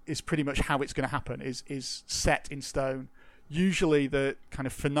pretty much how it's going to happen is set in stone. Usually the kind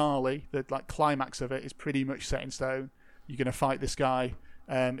of finale, the like climax of it is pretty much set in stone. You're going to fight this guy.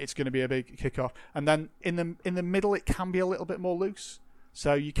 It's going to be a big kickoff, and then in the middle it can be a little bit more loose.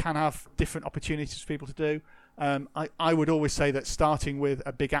 So you can have different opportunities for people to do. I would always say that starting with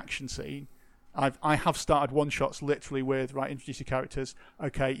a big action scene. I have started one shots literally with introduce your characters.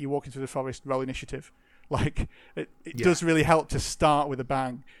 Okay, you're walking through the forest. Roll initiative. Like it does really help to start with a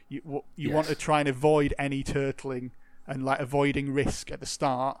bang. You want to try and avoid any turtling. And like avoiding risk at the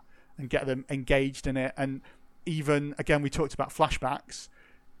start and get them engaged in it. And even, again, we talked about flashbacks.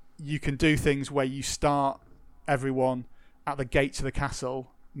 You can do things where you start everyone at the gates of the castle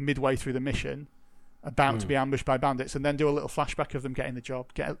midway through the mission, about to be ambushed by bandits, and then do a little flashback of them getting the job.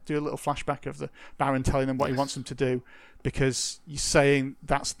 Do a little flashback of the Baron telling them what he wants them to do, because you're saying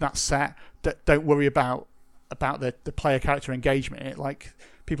that's set. Don't worry about the player character engagement. Like,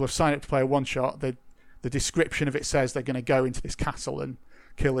 people have signed up to play a one-shot. The description of it says they're going to go into this castle and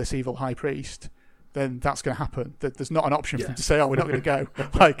kill this evil high priest, then that's going to happen. There's not an option for them to say, we're not going to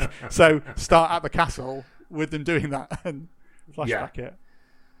go. So start at the castle with them doing that and flashback it.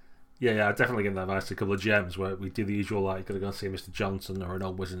 Yeah, I definitely give that advice. A couple of gems where we do the usual, like, got to go and see Mr. Johnson or an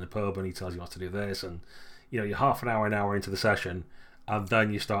old wizard in the pub and he tells you what to do this. And, you're half an hour into the session and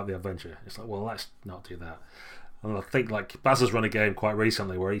then you start the adventure. It's like, well, let's not do that. And I think, like, Baz has run a game quite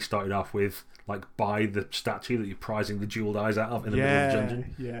recently where he started off with, like, buy the statue that you're prizing the jewelled eyes out of in the middle of the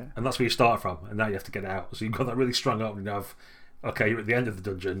dungeon. Yeah. And that's where you start from, and now you have to get out. So you've got that really strong opening of, okay, you're at the end of the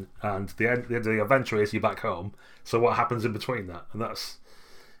dungeon, and the end of the adventure is you're back home. So what happens in between that? And that's,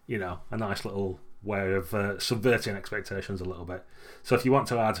 a nice little way of subverting expectations a little bit. So if you want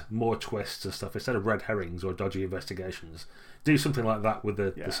to add more twists and stuff, instead of red herrings or dodgy investigations, do something like that with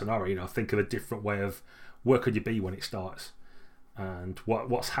the scenario. Think of a different way of where could you be when it starts, and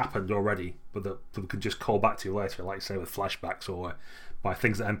what's happened already, but that we can just call back to later, like say with flashbacks or by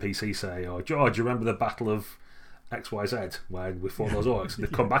things that NPCs say, or do you remember the Battle of XYZ when we fought those orcs?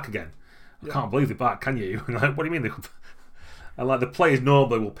 They've come back again. I can't believe they're back. Can you? And like, what do you mean? And like the players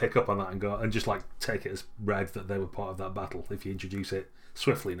normally will pick up on that and go and just like take it as read that they were part of that battle if you introduce it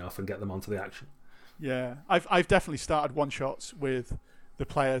swiftly enough and get them onto the action. Yeah, I've definitely started one shots with the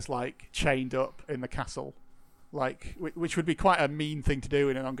players like chained up in the castle, like which would be quite a mean thing to do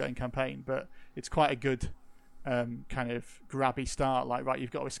in an ongoing campaign, but it's quite a good kind of grabby start. Like, right, you've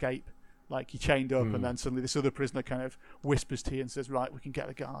got to escape. Like, you're chained up, and then suddenly this other prisoner kind of whispers to you and says, right, we can get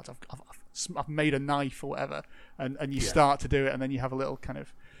the guards. I've made a knife or whatever. And you start to do it, and then you have a little kind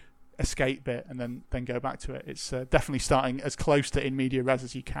of escape bit, and then go back to it. It's definitely starting as close to in media res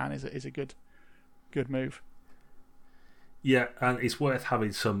as you can is a good move. Yeah, and it's worth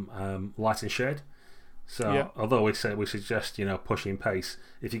having some light and shade. So although we suggest pushing pace,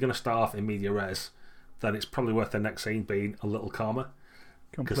 if you're going to start off in media res, then it's probably worth the next scene being a little calmer.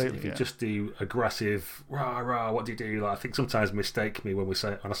 Completely. Because if you just do aggressive rah rah, what do you do? Like, I think sometimes mistake me when I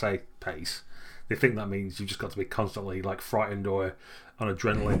say pace. They think that means you've just got to be constantly like frightened or on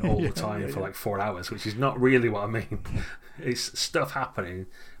adrenaline all the time for like 4 hours, which is not really what I mean. It's stuff happening,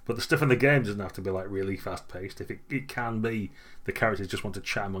 but the stuff in the game doesn't have to be like really fast paced. If it can be, the characters just want to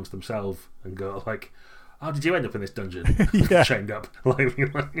chat amongst themselves and go like, how did you end up in this dungeon? Chained up.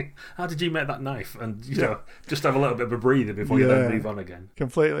 Like, how did you make that knife? And just have a little bit of a breather before you then move on again.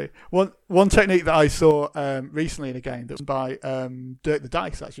 Completely. One technique that I saw recently in a game that was by Dirk the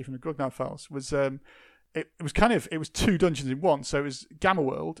Dice, actually, from the Grognard Files, was it was 2 dungeons in one. So it was Gamma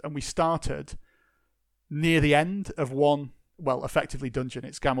World, and we started near the end of one, well, effectively dungeon.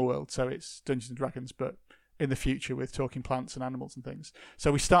 It's Gamma World, so it's Dungeons and Dragons, but in the future with talking plants and animals and things.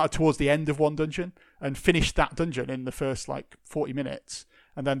 So we started towards the end of one dungeon and finished that dungeon in the first 40 minutes.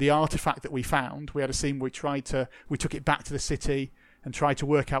 And then the artifact that we found, we had a scene where we took it back to the city and tried to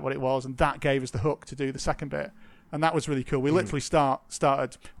work out what it was, and that gave us the hook to do the second bit. And that was really cool. We literally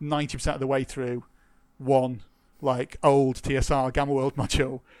started 90% of the way through one old TSR Gamma World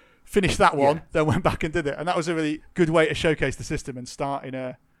module, finished that one, then went back and did it. And that was a really good way to showcase the system and start in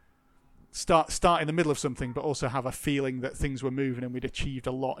the middle of something, but also have a feeling that things were moving and we'd achieved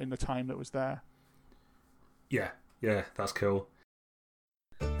a lot in the time that was there. Yeah, that's cool.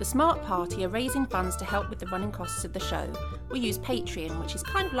 The Smart Party are raising funds to help with the running costs of the show. We use Patreon, which is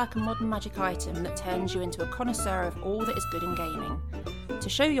kind of like a modern magic item that turns you into a connoisseur of all that is good in gaming. To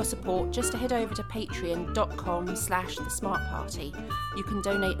show your support, just head over to patreon.com/thesmartparty. You can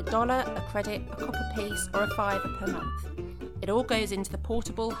donate $1, a credit, a copper piece, or a $5 per month. It all goes into the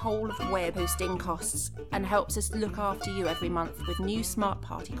portable whole of web hosting costs and helps us look after you every month with new Smart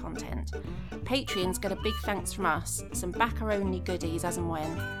Party content. Patreons get a big thanks from us, some backer-only goodies as and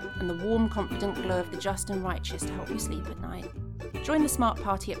when, and the warm, confident glow of the just and righteous to help you sleep at night. Join the Smart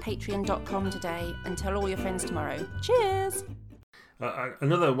Party at patreon.com today and tell all your friends tomorrow. Cheers!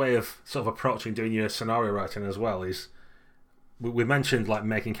 Another way of sort of approaching doing your scenario writing as well is, we mentioned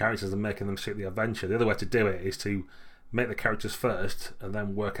making characters and making them suit the adventure. The other way to do it is to make the characters first and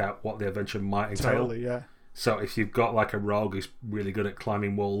then work out what the adventure might entail. Totally, yeah. So if you've got a rogue who's really good at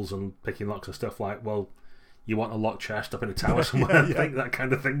climbing walls and picking locks and stuff, you want a lock chest up in a tower somewhere, I think, that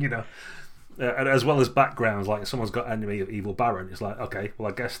kind of thing, and as well as backgrounds, like someone's got enemy of Evil Baron, it's like, okay, well,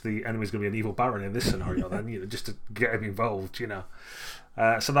 I guess the enemy's going to be an Evil Baron in this scenario then, just to get him involved,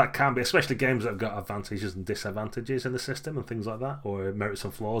 So that can be, especially games that have got advantages and disadvantages in the system and things like that, or merits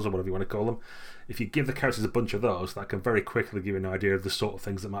and flaws, or whatever you want to call them. If you give the characters a bunch of those, that can very quickly give you an idea of the sort of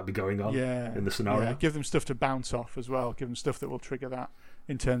things that might be going on in the scenario. Yeah, give them stuff to bounce off as well. Give them stuff that will trigger that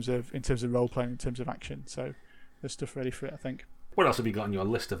in terms of role playing, in terms of action. So there's stuff ready for it, I think. What else have you got on your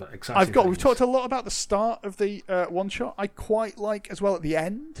list of exciting things? We've talked a lot about the start of the one shot. I quite like as well at the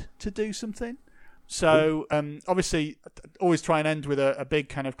end to do something. So obviously, always try and end with a big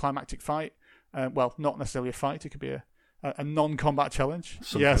kind of climactic fight. Well, not necessarily a fight. It could be a non-combat challenge.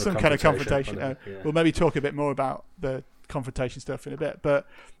 Some kind of confrontation. We'll maybe talk a bit more about the confrontation stuff in a bit. But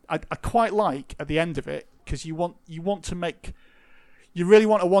I quite like at the end of it, because you really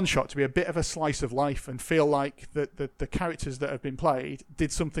want a one-shot to be a bit of a slice of life and feel like the characters that have been played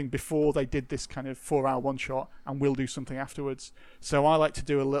did something before they did this kind of 4-hour one-shot and will do something afterwards. So I like to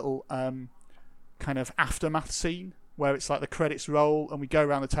do a little kind of aftermath scene where it's like the credits roll and we go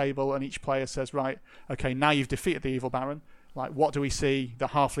around the table and each player says, right, okay, now you've defeated the Evil Baron. What do we see the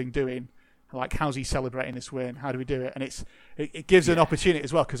halfling doing? How's he celebrating this win? How do we do it? And it gives an opportunity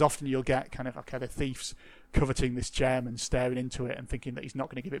as well, because often you'll get kind of, okay, the thief's coveting this gem and staring into it and thinking that he's not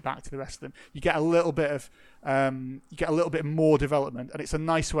going to give it back to the rest of them. You get a little bit more development, and it's a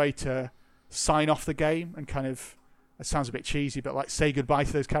nice way to sign off the game and kind of, it sounds a bit cheesy, but say goodbye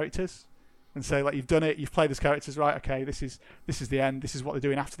to those characters and say, you've done it, you've played those characters, right? Okay, this is the end. This is what they're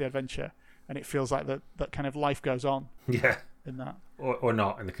doing after the adventure, and it feels like that kind of life goes on. Yeah. In that, or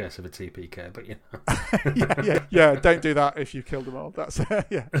not in the case of a TPK, but yeah. Don't do that if you killed them all. That's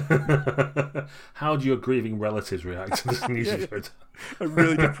How do your grieving relatives react to this news? A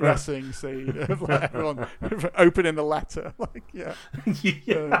really depressing scene of everyone opening the letter.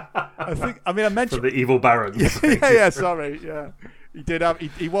 I mentioned for the Evil Baron. Sorry, He did have.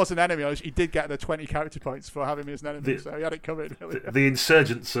 He was an enemy. He did get the 20 character points for having me as an enemy, so he had it covered. Really. The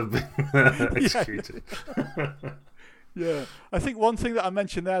insurgents have been executed. Yeah, I think one thing that I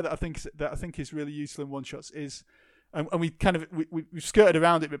mentioned there that I think is really useful in one shots is, and we kind of we've skirted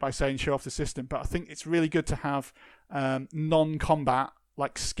around it a bit by saying show off the system, but I think it's really good to have non-combat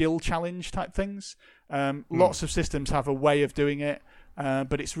like skill challenge type things. Lots of systems have a way of doing it,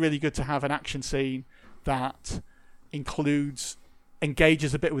 but it's really good to have an action scene that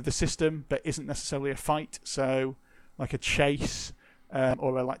engages a bit with the system, but isn't necessarily a fight. So, like a chase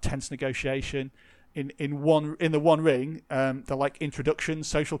or a like tense negotiation. In the One Ring, the like introduction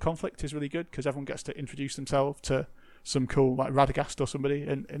social conflict is really good because everyone gets to introduce themselves to some cool like Radagast or somebody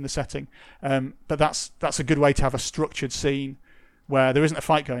in the setting. But that's a good way to have a structured scene where there isn't a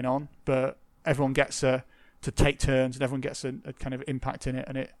fight going on, but everyone gets to take turns and everyone gets a kind of impact in it,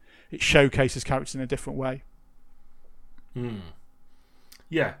 and it showcases characters in a different way.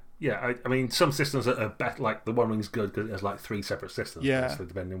 Yeah. I mean, some systems are better. Like the One Ring's good because it has like 3 separate systems, basically,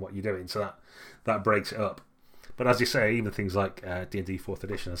 depending on what you're doing. So that breaks it up. But as you say, even things like D&D 4th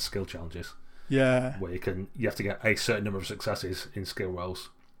Edition has skill challenges. Yeah. Where you have to get a certain number of successes in skill rolls.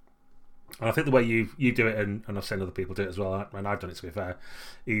 And I think the way you do it, and I've seen other people do it as well, and I've done it to be fair,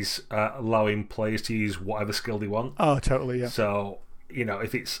 is allowing players to use whatever skill they want. Oh, totally, yeah. So,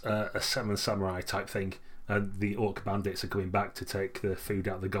 if it's a 7 samurai type thing, and the orc bandits are coming back to take the food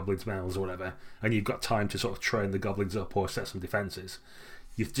out of the goblins' mouths or whatever, and you've got time to sort of train the goblins up or set some defences,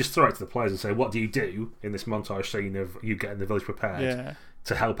 you just throw it to the players and say, what do you do in this montage scene of you getting the village prepared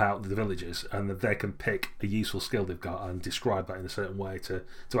to help out the villagers, and that they can pick a useful skill they've got and describe that in a certain way to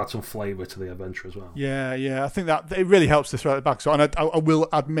add some flavour to the adventure as well. Yeah, I think that it really helps to throw it back. So, and I will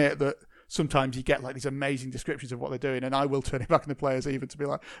admit that sometimes you get like these amazing descriptions of what they're doing, and I will turn it back in the players even to be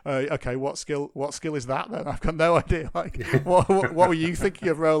like, okay, what skill is that then? I've got no idea. Like, what were you thinking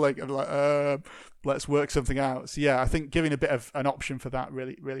of rolling? And like, let's work something out. So yeah, I think giving a bit of an option for that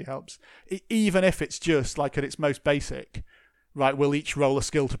really helps. Even if it's just like at its most basic, right? We'll each roll a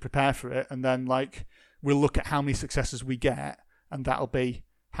skill to prepare for it, and then like we'll look at how many successes we get, and that'll be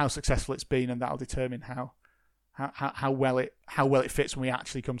how successful it's been, and that'll determine how well it fits when we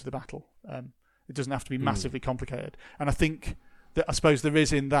actually come to the battle. It doesn't have to be massively complicated, and I think that I suppose there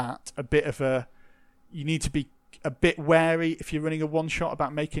is in that a bit of you need to be a bit wary if you're running a one shot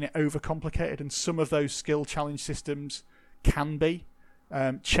about making it overcomplicated, and some of those skill challenge systems can be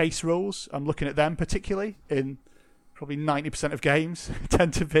chase rules. I'm looking at them particularly in probably 90% of games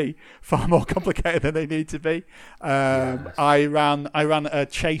tend to be far more complicated than they need to be. I ran a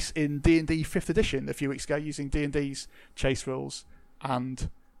chase in D&D 5th edition a few weeks ago using D&D's chase rules, and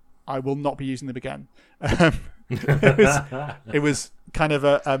I will not be using them again. It was kind of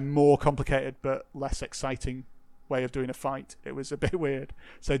a more complicated but less exciting way of doing a fight. It was a bit weird.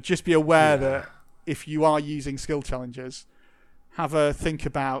 So just be aware that if you are using skill challenges, have a think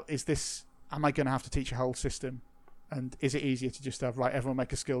about, am I going to have to teach a whole system? And is it easier to just have, right, everyone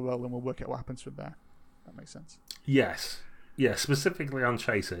make a skill roll and we'll work out what happens from there? That makes sense. Yes. Yeah, specifically on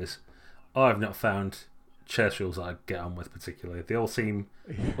chases, I've not found chase rules I get on with particularly. They all seem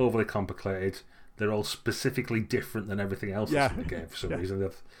overly complicated. They're all specifically different than everything else in the game for some reason.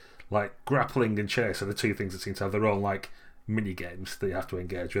 They've, like, grappling and chase are the two things that seem to have their own, like, mini games that you have to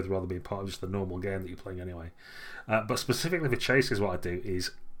engage with rather than being part of just the normal game that you're playing anyway. But specifically for chases, what I do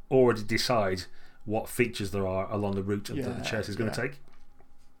is already decide what features there are along the route that the chase is going to take.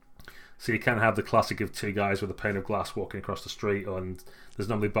 So you can have the classic of 2 guys with a pane of glass walking across the street, and there's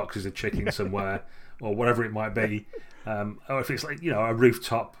normally boxes of chicken somewhere, or whatever it might be. Or if it's like, a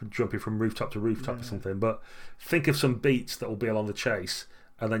rooftop, jumping from rooftop to rooftop or something. But think of some beats that will be along the chase,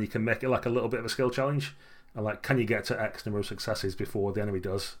 and then you can make it like a little bit of a skill challenge. And like, can you get to X number of successes before the enemy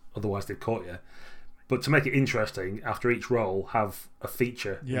does? Otherwise, they've caught you. But to make it interesting, after each roll, have a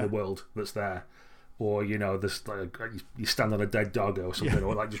feature in the world that's there. Or, there's like you stand on a dead dog or something,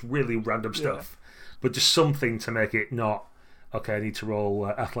 or like just really random stuff. But just something to make it not, okay, I need to roll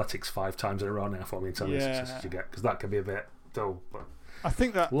athletics 5 times in a row now for me and tell me the successes you get, because that can be a bit dull. But I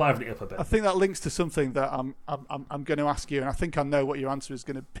think that liven it up a bit. I think that links to something that I'm going to ask you, and I think I know what your answer is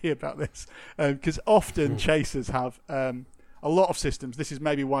going to be about this, because often chasers have a lot of systems. This is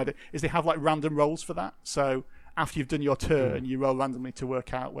maybe why they have like random rolls for that. So after you've done your turn, you roll randomly to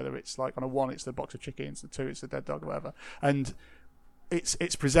work out whether it's like on a 1 it's the box of chickens, the 2 it's the dead dog or whatever, and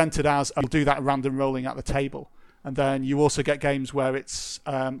it's presented as you'll do that random rolling at the table. And then you also get games where it's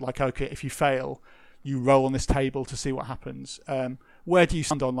like, okay, if you fail, you roll on this table to see what happens. Where do you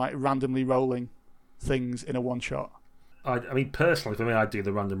stand on like randomly rolling things in a one shot? I mean, personally, for me, I do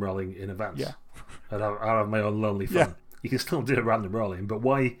the random rolling in advance. Yeah. And I have my own lonely fun. You can still do a random rolling, but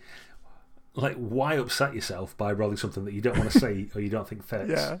why upset yourself by rolling something that you don't want to see or you don't think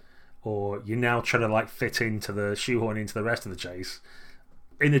fits? Yeah. Or you're now trying to like fit into the shoehorn into the rest of the chase,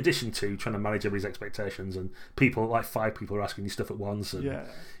 in addition to trying to manage everybody's expectations, and people, like 5 people are asking you stuff at once, and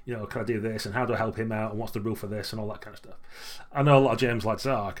you know, can I do this, and how do I help him out, and what's the rule for this, and all that kind of stuff. I know a lot of GMs like to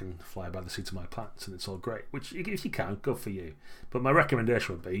say, I can fly by the seat of my pants and it's all great, which if you can, good for you. But my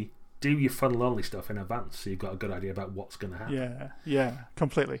recommendation would be, do your fun lonely stuff in advance so you've got a good idea about what's going to happen. Yeah,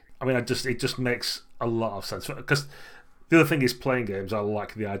 completely. I mean, it just makes a lot of sense, because the other thing is, playing games, I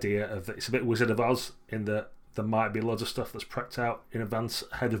like the idea of it's a bit Wizard of Oz in that there might be loads of stuff that's prepped out in advance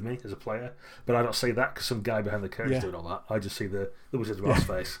ahead of me as a player, but I don't see that because some guy behind the curtain is doing all that. I just see the Wizard of Oz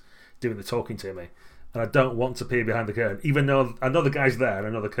face doing the talking to me, and I don't want to peer behind the curtain, even though I know the guy's there and I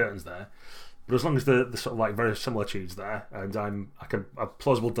know the curtain's there. But as long as the sort of like very similitude's there, and I can have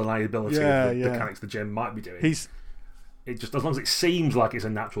plausible deniability of the mechanics the GM might be doing. It just, as long as it seems like it's a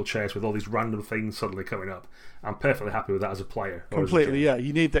natural chase with all these random things suddenly coming up, I'm perfectly happy with that as a player. Completely, yeah.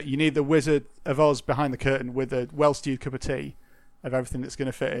 You need that. You need the Wizard of Oz behind the curtain with a well-stewed cup of tea of everything that's going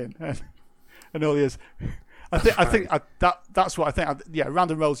to fit in, and all the others. I think that's what I think.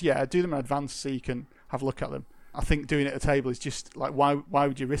 Random rolls. Yeah, do them in advance so you can have a look at them. I think doing it at a table is just like, why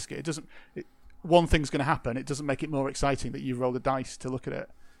would you risk it? It doesn't. One thing's going to happen. It doesn't make it more exciting that you roll the dice to look at it.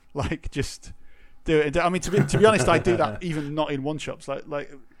 Like, just do it. I mean, to be honest, I do that even not in one shots.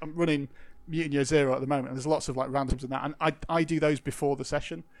 Like I'm running Mutant Year Zero at the moment, and there's lots of like randoms and that, and I do those before the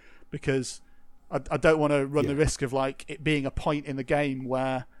session because I don't want to run the risk of like it being a point in the game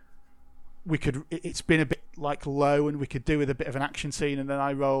where it's been a bit like low and we could do with a bit of an action scene, and then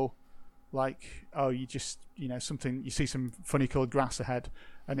I roll like, you something, you see some funny coloured grass ahead,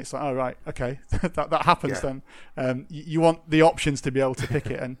 and it's like, right, okay, that happens then. You want the options to be able to pick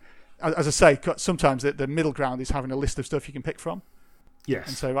it, and as I say, sometimes the middle ground is having a list of stuff you can pick from. Yes.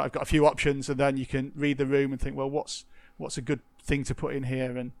 And so, right, I've got a few options, and then you can read the room and think, well, what's a good thing to put in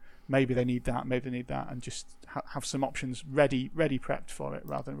here, and maybe they need that, and just have some options ready prepped for it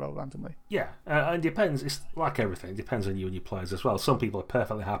rather than roll randomly. Yeah, and it depends. It's like everything. It depends on you and your players as well. Some people are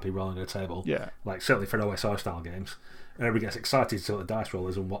perfectly happy rolling at a table. Yeah. Like, certainly for OSR style games. And everybody gets excited to see what the dice roll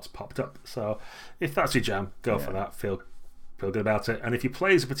is and what's popped up. So if that's your jam, go for that. Feel good about it. And if your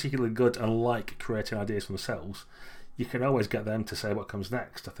players are particularly good and like creating ideas for themselves, you can always get them to say what comes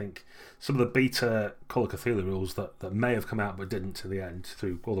next. I think some of the beta Call of Cthulhu rules that may have come out but didn't in the end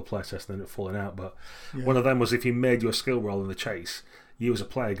through all the playtests and then it falling out, but one of them was if you made your skill roll in the chase, you as a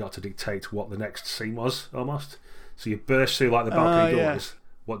player got to dictate what the next scene was, almost. So you burst through like the balcony doors.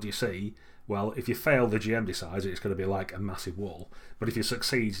 What do you see? Well, if you fail, the GM decides it's going to be like a massive wall. But if you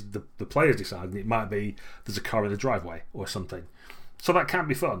succeed, the players decide, and it might be there's a car in the driveway or something. So that can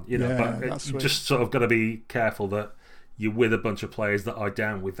be fun, but you just sort of got to be careful that you're with a bunch of players that are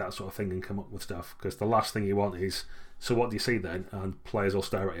down with that sort of thing and come up with stuff, because the last thing you want is, so what do you see then? And players all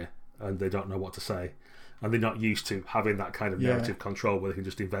stare at you and they don't know what to say, and they're not used to having that kind of narrative control where they can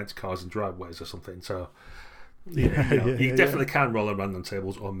just invent cars and driveways or something. So you definitely can roll on random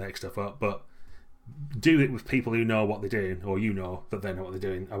tables or make stuff up, but do it with people who know what they're doing, or you know that they know what they're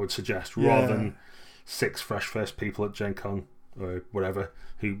doing, I would suggest, rather than 6 fresh-faced people at Gen Con or whatever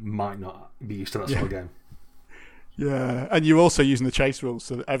who might not be used to that sort of game. Yeah, and you're also using the chase rules,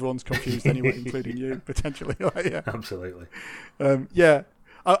 so that everyone's confused anyway, including you, potentially. Absolutely.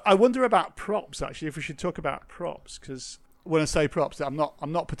 I wonder about props, actually, if we should talk about props, because when I say props, I'm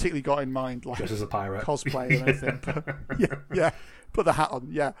not particularly got in mind like just as a pirate cosplay or anything. But, put the hat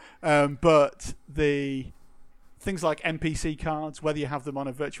on, but the things like NPC cards, whether you have them on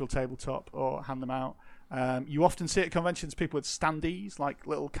a virtual tabletop or hand them out, you often see at conventions people with standees, like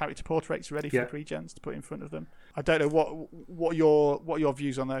little character portraits ready for pre-gens to put in front of them. I don't know what your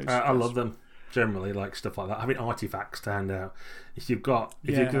views on those. I love them generally, like stuff like that. Having artifacts to hand out. If you're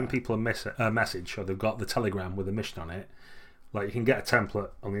giving people a message, or they've got the telegram with a mission on it, like you can get a template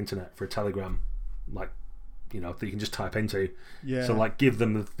on the internet for a telegram, like that you can just type into. Yeah. So like give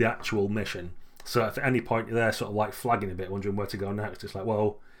them the actual mission. So if at any point you're there, sort of like flagging a bit, wondering where to go next, it's like,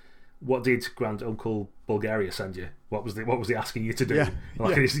 well, what did Grand Uncle Bulgaria send you? What was he asking you to do?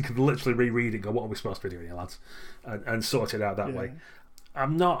 You can literally reread it and go, what are we supposed to be doing here, lads? And sort it out that way.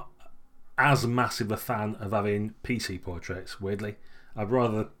 I'm not as massive a fan of having PC portraits, weirdly. I'd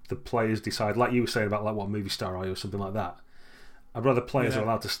rather the players decide, like you were saying about like what movie star are you or something like that. I'd rather players are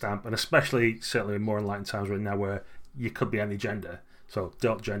allowed to stamp, and especially certainly in more enlightened times right now where you could be any gender. So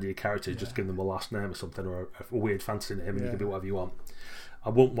don't gender your characters, just give them a last name or something, or a weird fantasy name, and you can be whatever you want. I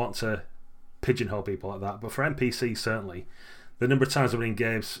wouldn't want to pigeonhole people like that, but for NPCs certainly, the number of times I've been in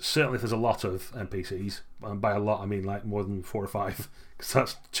games, certainly if there's a lot of NPCs, and by a lot I mean like more than 4 or 5, because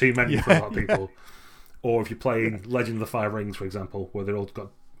that's too many for a lot of people. Or if you're playing Legend of the Five Rings, for example, where they've all got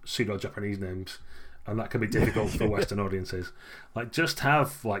pseudo-Japanese names, and that can be difficult for Western audiences. Like, just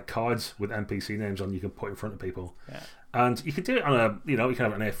have like cards with NPC names on you can put in front of people. Yeah. And you can do it on a, you can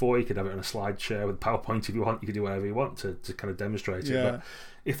have it on A4, you could have it on a slideshare with PowerPoint if you want, you can do whatever you want to kind of demonstrate it. But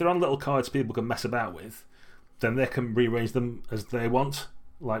if they're on little cards people can mess about with, then they can rearrange them as they want.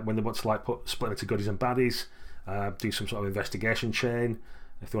 Like when they want to like split into goodies and baddies, do some sort of investigation chain.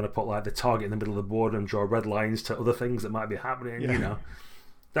 If they want to put like the target in the middle of the board and draw red lines to other things that might be happening,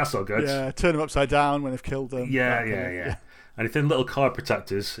 that's all good. Yeah, turn them upside down when they've killed them. Yeah. And if they're little card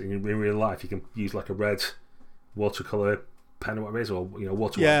protectors in real life, you can use like a red watercolour pen or whatever it is, or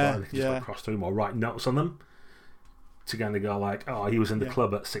watercolor pen, and you can just like cross through them or write notes on them to kind of go like, oh, he was in the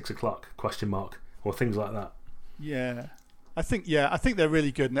club at 6 o'clock, ? Or things like that. Yeah. I think they're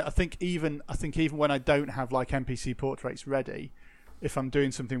really good, and I think even when I don't have like NPC portraits ready, if I'm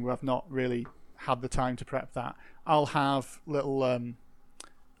doing something where I've not really had the time to prep that, I'll have little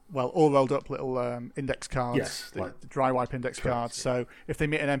all rolled up little index cards, the dry wipe index cards. So if they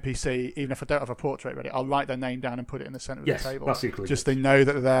meet an NPC, even if I don't have a portrait ready, I'll write their name down and put it in the centre of the table. That's equally just good. They know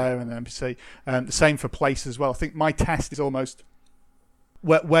that they're there and the NPC. The same for place as well. I think my test is almost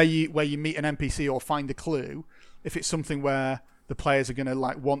where you meet an NPC or find a clue. If it's something where the players are going to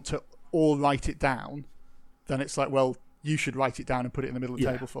like want to all write it down, then it's like, well, you should write it down and put it in the middle of the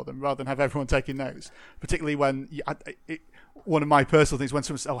table for them, rather than have everyone taking notes. Particularly when one of my personal things, when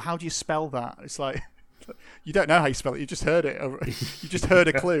someone says, "Oh, how do you spell that?" It's like, you don't know how you spell it. You just heard it. You just heard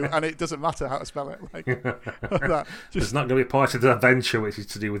a clue, and it doesn't matter how to spell it. Like that. There's not going to be a part of the adventure which is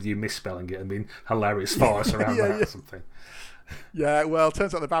to do with you misspelling it and being hilarious farce around that or something. Yeah, well, it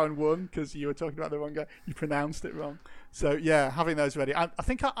turns out the Baron won because you were talking about the wrong guy. You pronounced it wrong. So yeah, having those ready. I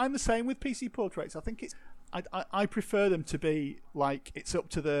think I'm the same with PC portraits. I think I prefer them to be like it's up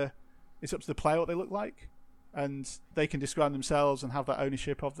to the player what they look like, and they can describe themselves and have that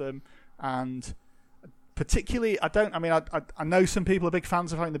ownership of them. And particularly, I know some people are big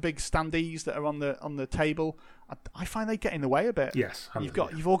fans of having the big standees that are on the table. I find they get in the way a bit. Yes,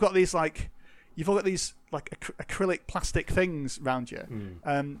 you've all got these acrylic plastic things around you.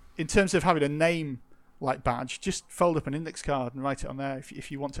 In terms of having a name like badge, just fold up an index card and write it on there if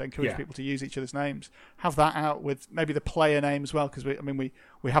you want to encourage people to use each other's names. Have that out with maybe the player name as well, because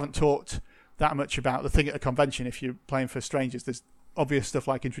we haven't talked that much about the thing at a convention. If you're playing for strangers, there's obvious stuff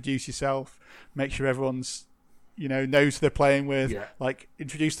like introduce yourself, make sure everyone's knows who they're playing with, like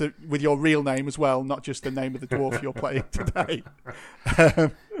introduce with your real name as well, not just the name of the dwarf you're playing today.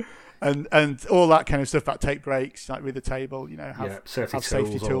 And all that kind of stuff about take breaks, like with the table, have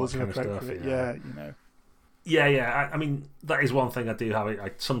safety tools and appropriate. I mean, that is one thing I do have. I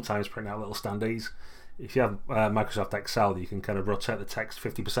sometimes print out little standees. If you have Microsoft Excel, you can kind of rotate the text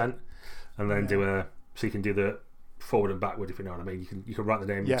 50% and then so you can do the forward and backward, if you know what I mean. You can write the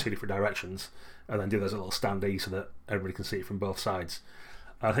name in 2 different directions and then do those little standees so that everybody can see it from both sides.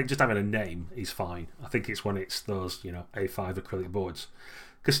 I think just having a name is fine. I think it's when it's those A5 acrylic boards.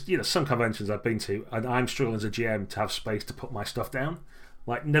 Because some conventions I've been to, and I'm struggling as a GM to have space to put my stuff down.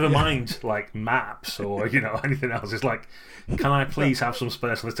 Like, never mind like maps or anything else. It's like, can I please have some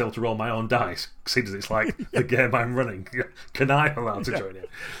space on the table to roll my own dice? Seeing as it's like the game I'm running, can I allow to join it?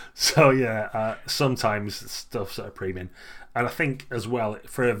 So sometimes stuff's at a premium, and I think as well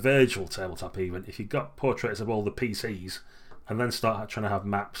for a virtual tabletop, even if you've got portraits of all the PCs. And then start trying to have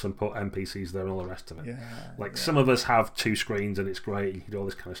maps and put NPCs there and all the rest of it. Some of us have 2 screens and it's great. You can do all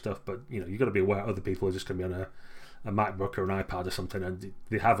this kind of stuff, but you've got to be aware other people are just going to be on a MacBook or an iPad or something, and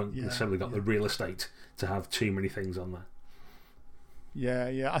they haven't necessarily got the real estate to have too many things on there.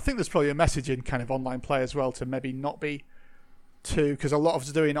 Yeah. I think there's probably a message in kind of online play as well to maybe not be too, because a lot of us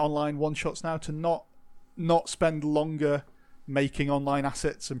are doing online one shots now, to not spend longer making online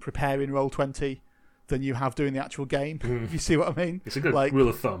assets and preparing Roll20 than you have doing the actual game. If you see what I mean? It's a good rule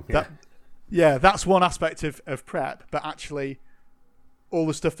of thumb. That's one aspect of prep, but actually all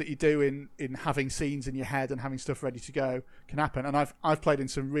the stuff that you do in having scenes in your head and having stuff ready to go can happen. And I've played in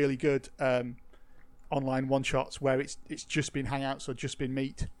some really good online one shots where it's just been hangouts or just been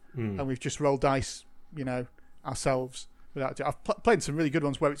meet, and we've just rolled dice, ourselves without. I've played in some really good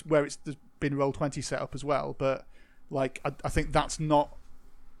ones where there's been Roll20 set up as well, but like I think that's not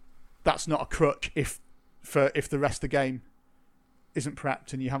a crutch if the rest of the game isn't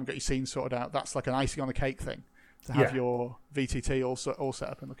prepped and you haven't got your scenes sorted out. That's like an icing on the cake thing to have your VTT all set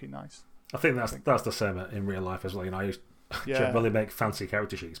up and looking nice. I think that's the same in real life as well. generally make fancy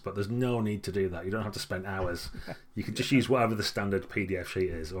character sheets, but there's no need to do that. You don't have to spend hours. You can just use whatever the standard PDF sheet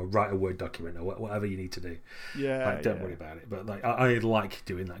is, or write a Word document, or whatever you need to do. Don't worry about it. But I like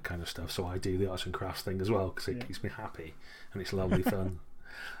doing that kind of stuff, so I do the arts and crafts thing as well because it keeps me happy and it's lovely fun.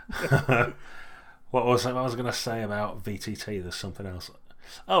 What was I going to say about VTT? There's something else.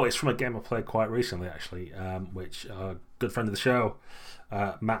 Oh, it's from a game I played quite recently, actually, which a good friend of the show,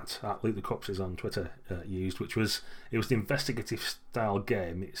 Matt at Loot the Corpses on Twitter, used, which was the investigative style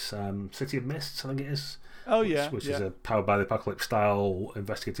game. It's City of Mists, I think it is. Oh yeah, which is a Powered by the Apocalypse style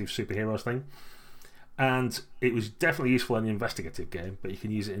investigative superheroes thing. And it was definitely useful in the investigative game, but you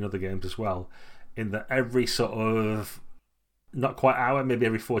can use it in other games as well. In that every sort of not quite hour, maybe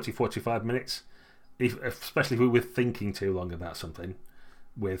every 40-45 minutes, especially if we were thinking too long about something,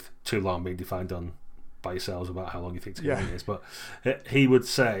 with too long being defined on by yourselves about how long you think too long is, but he would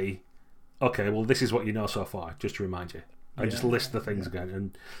say, okay, well, this is what you know so far, just to remind you. And just list the things again.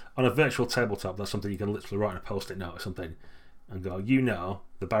 And on a virtual tabletop, that's something you can literally write on a post-it note or something and go, you know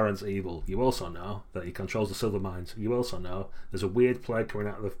the Baron's evil. You also know that he controls the silver mines. You also know there's a weird plague coming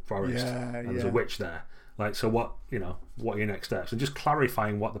out of the forest and there's a witch there. So what are your next steps? And just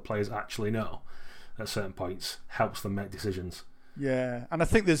clarifying what the players actually know at certain points helps them make decisions. Yeah, and I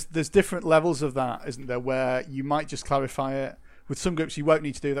think there's different levels of that, isn't there, where you might just clarify it. With some groups you won't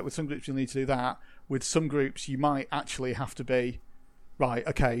need to do that, with some groups you'll need to do that. With some groups you might actually have to be, right,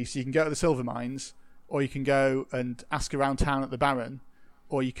 okay, so you can go to the silver mines, or you can go and ask around town at the Baron,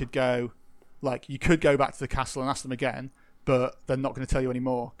 or you could go back to the castle and ask them again, but they're not going to tell you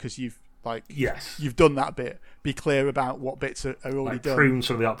anymore because you've done that bit. Be clear about what bits are already done. Prune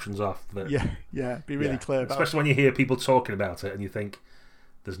some of the options off. Be really clear about it. Especially when you hear people talking about it and you think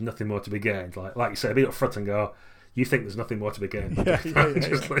there's nothing more to be gained. Like you say, be up front and go, you think there's nothing more to be gained.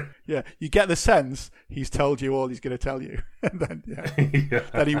 You get the sense he's told you all he's going to tell you. And then,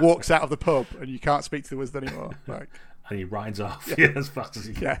 then he walks out of the pub and you can't speak to the wizard anymore. And he rides off as fast as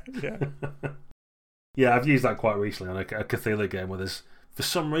he can. Yeah, I've used that quite recently on a Cthulhu game where there's, for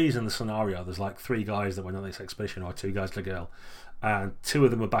some reason, the scenario, there's like 3 guys that went on this expedition, or 2 guys and a girl, and 2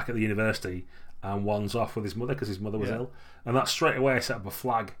 of them are back at the university, and one's off with his mother because his mother was ill, and that straight away set up a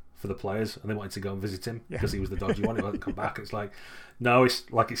flag for the players, and they wanted to go and visit him because he was the dodgy one. He hadn't come back. It's like, no,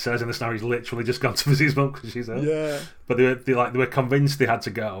 it's like it says in the scenario, he's literally just gone to visit his mum because she's ill. Yeah. But they were convinced they had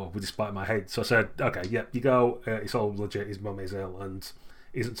to go, despite my hate. So I said, okay, you go. It's all legit. His mum is ill, and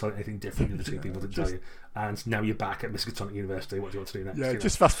he isn't telling anything different than the 2 people didn't tell you. And now you're back at Miskatonic University. What do you want to do next? Yeah,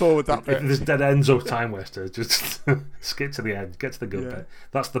 just fast forward that bit. If there's dead ends or time wasters, just skip to the end, get to the good bit.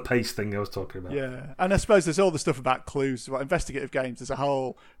 That's the pace thing I was talking about. Yeah, and I suppose there's all the stuff about clues. Well, investigative games, there's a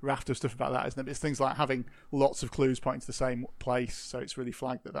whole raft of stuff about that, isn't it? It's things like having lots of clues pointing to the same place, so it's really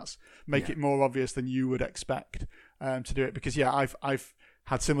flagged that's make it more obvious than you would expect to do it. Because I've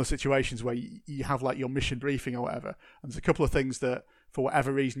had similar situations where you have like your mission briefing or whatever, and there's a couple of things that for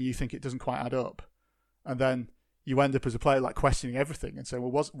whatever reason you think it doesn't quite add up. And then you end up as a player like questioning everything and saying,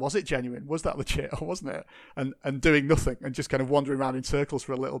 well, was it genuine? Was that legit or wasn't it? And doing nothing and just kind of wandering around in circles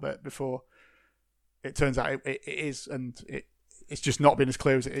for a little bit before it turns out it is, and it's just not been as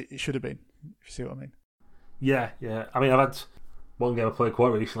clear as it should have been, if you see what I mean. Yeah. I mean, I've had one game I played quite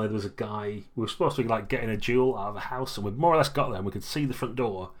recently. There was a guy, we were supposed to be like getting a jewel out of a house, and we more or less got there and we could see the front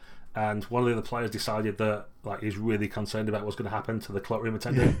door. And one of the other players decided that he's really concerned about what's going to happen to the cloakroom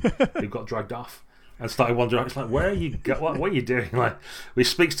attendant who got dragged off. And started wondering, it's like, where are you? What are you doing? Which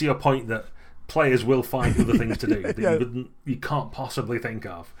speaks to your point that players will find other things to do that you can't possibly think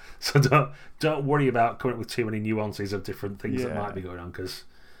of. So don't worry about coming up with too many nuances of different things that might be going on, because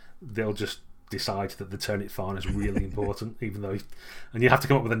they'll just decide that the Turnip Farm is really important, even though, and you have to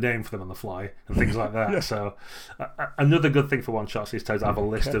come up with a name for them on the fly and things like that. So another good thing for one shots is to have a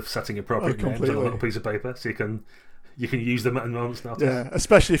list of setting appropriate names on a little piece of paper, so you can use them at a moment's notice. Yeah,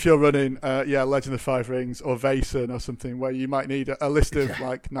 especially if you're running Legend of 5 Rings or Vaesen or something, where you might need a list of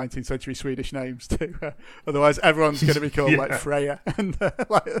like 19th century Swedish names too. Otherwise, everyone's going to be called like Freya, and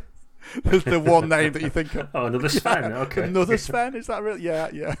there's the one name that you think of. Oh, another Sven. Okay, another Sven. Is that really?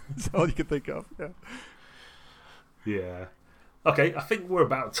 Yeah. That's all you can think of. Yeah. Okay, I think we're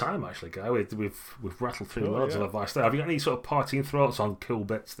about time actually, Guy. We've rattled through loads of advice there. Have you got any sort of parting thoughts on cool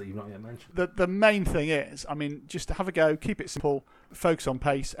bits that you've not yet mentioned? The main thing is, I mean, just have a go, keep it simple, focus on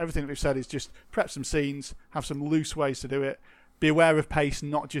pace. Everything that we've said is just prep some scenes, have some loose ways to do it. Be aware of pace,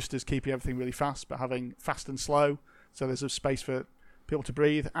 not just as keeping everything really fast, but having fast and slow, so there's a space for people to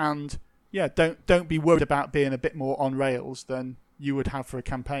breathe. And don't be worried about being a bit more on rails than you would have for a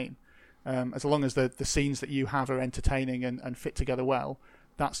campaign. As long as the scenes that you have are entertaining and fit together well,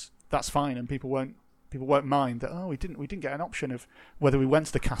 that's fine, and people won't people won't mind that. Oh, we didn't get an option of whether we went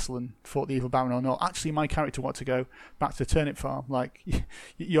to the castle and fought the evil baron or not. Actually, my character wanted to go back to the turnip farm. Like,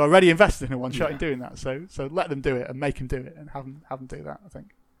 you're already invested in a one shot in doing that. So let them do it and make them do it and have them do that. I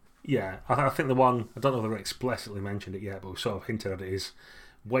think. Yeah, I think the one, I don't know if they explicitly mentioned it yet, but we sort of hinted at it, is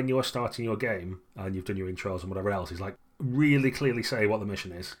when you're starting your game and you've done your intros and whatever else, is like really clearly say what the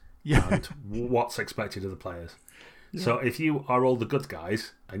mission is and what's expected of the players. Yeah. So if you are all the good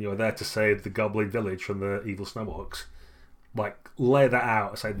guys and you're there to save the goblin village from the evil snowhawks, like lay that out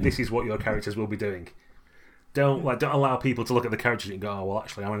and say this is what your characters will be doing. Don't allow people to look at the characters and go, oh, well,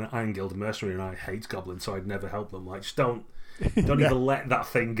 actually, I'm an Iron Guild mercenary and I hate goblins, so I'd never help them. Like, just don't even let that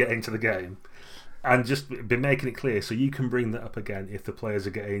thing get into the game, and just be making it clear so you can bring that up again if the players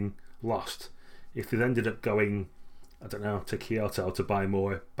are getting lost. If they've ended up going, I don't know, to Kyoto to buy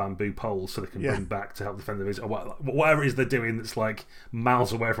more bamboo poles so they can bring back to help defend the visit, or whatever it is they're doing that's like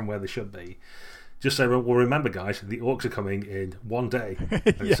miles away from where they should be. Just say, well, remember, guys, the orcs are coming in one day.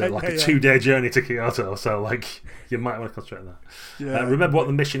 It's a 2-day journey to Kyoto, so like you might want to concentrate on that. Remember what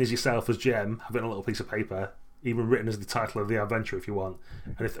the mission is yourself as GM. Have it on a little piece of paper, even written as the title of the adventure if you want.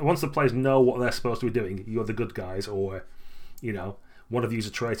 And once the players know what they're supposed to be doing, you're the good guys, or one of you's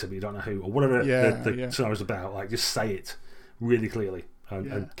a traitor but you don't know who, or whatever the scenario's about. Like, just say it really clearly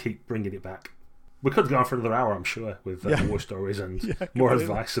and keep bringing it back. We could go on for another hour, I'm sure, with war stories and more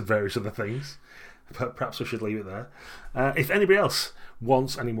advice and various other things. But perhaps we should leave it there. If anybody else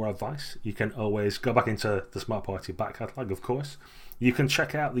wants any more advice, you can always go back into the Smart Party back catalogue, of course. You can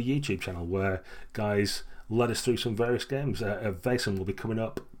check out the YouTube channel where guys led us through some various games. Vaesen will be coming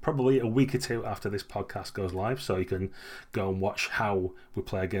up probably a week or two after this podcast goes live, so you can go and watch how we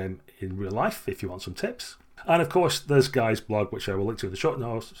play a game in real life if you want some tips. And of course, there's Guy's blog, which I will link to in the short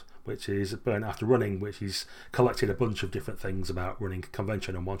notes, which is Burn After Running, which is collected a bunch of different things about running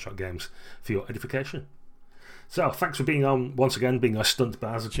convention and one-shot games for your edification. So, thanks for being on once again, being a stunt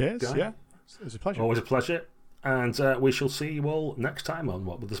Baz. Cheers, Guy. Yeah, it was a pleasure. Always a pleasure. And we shall see you all next time on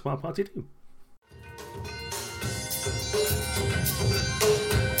What Would the Smart Party Do?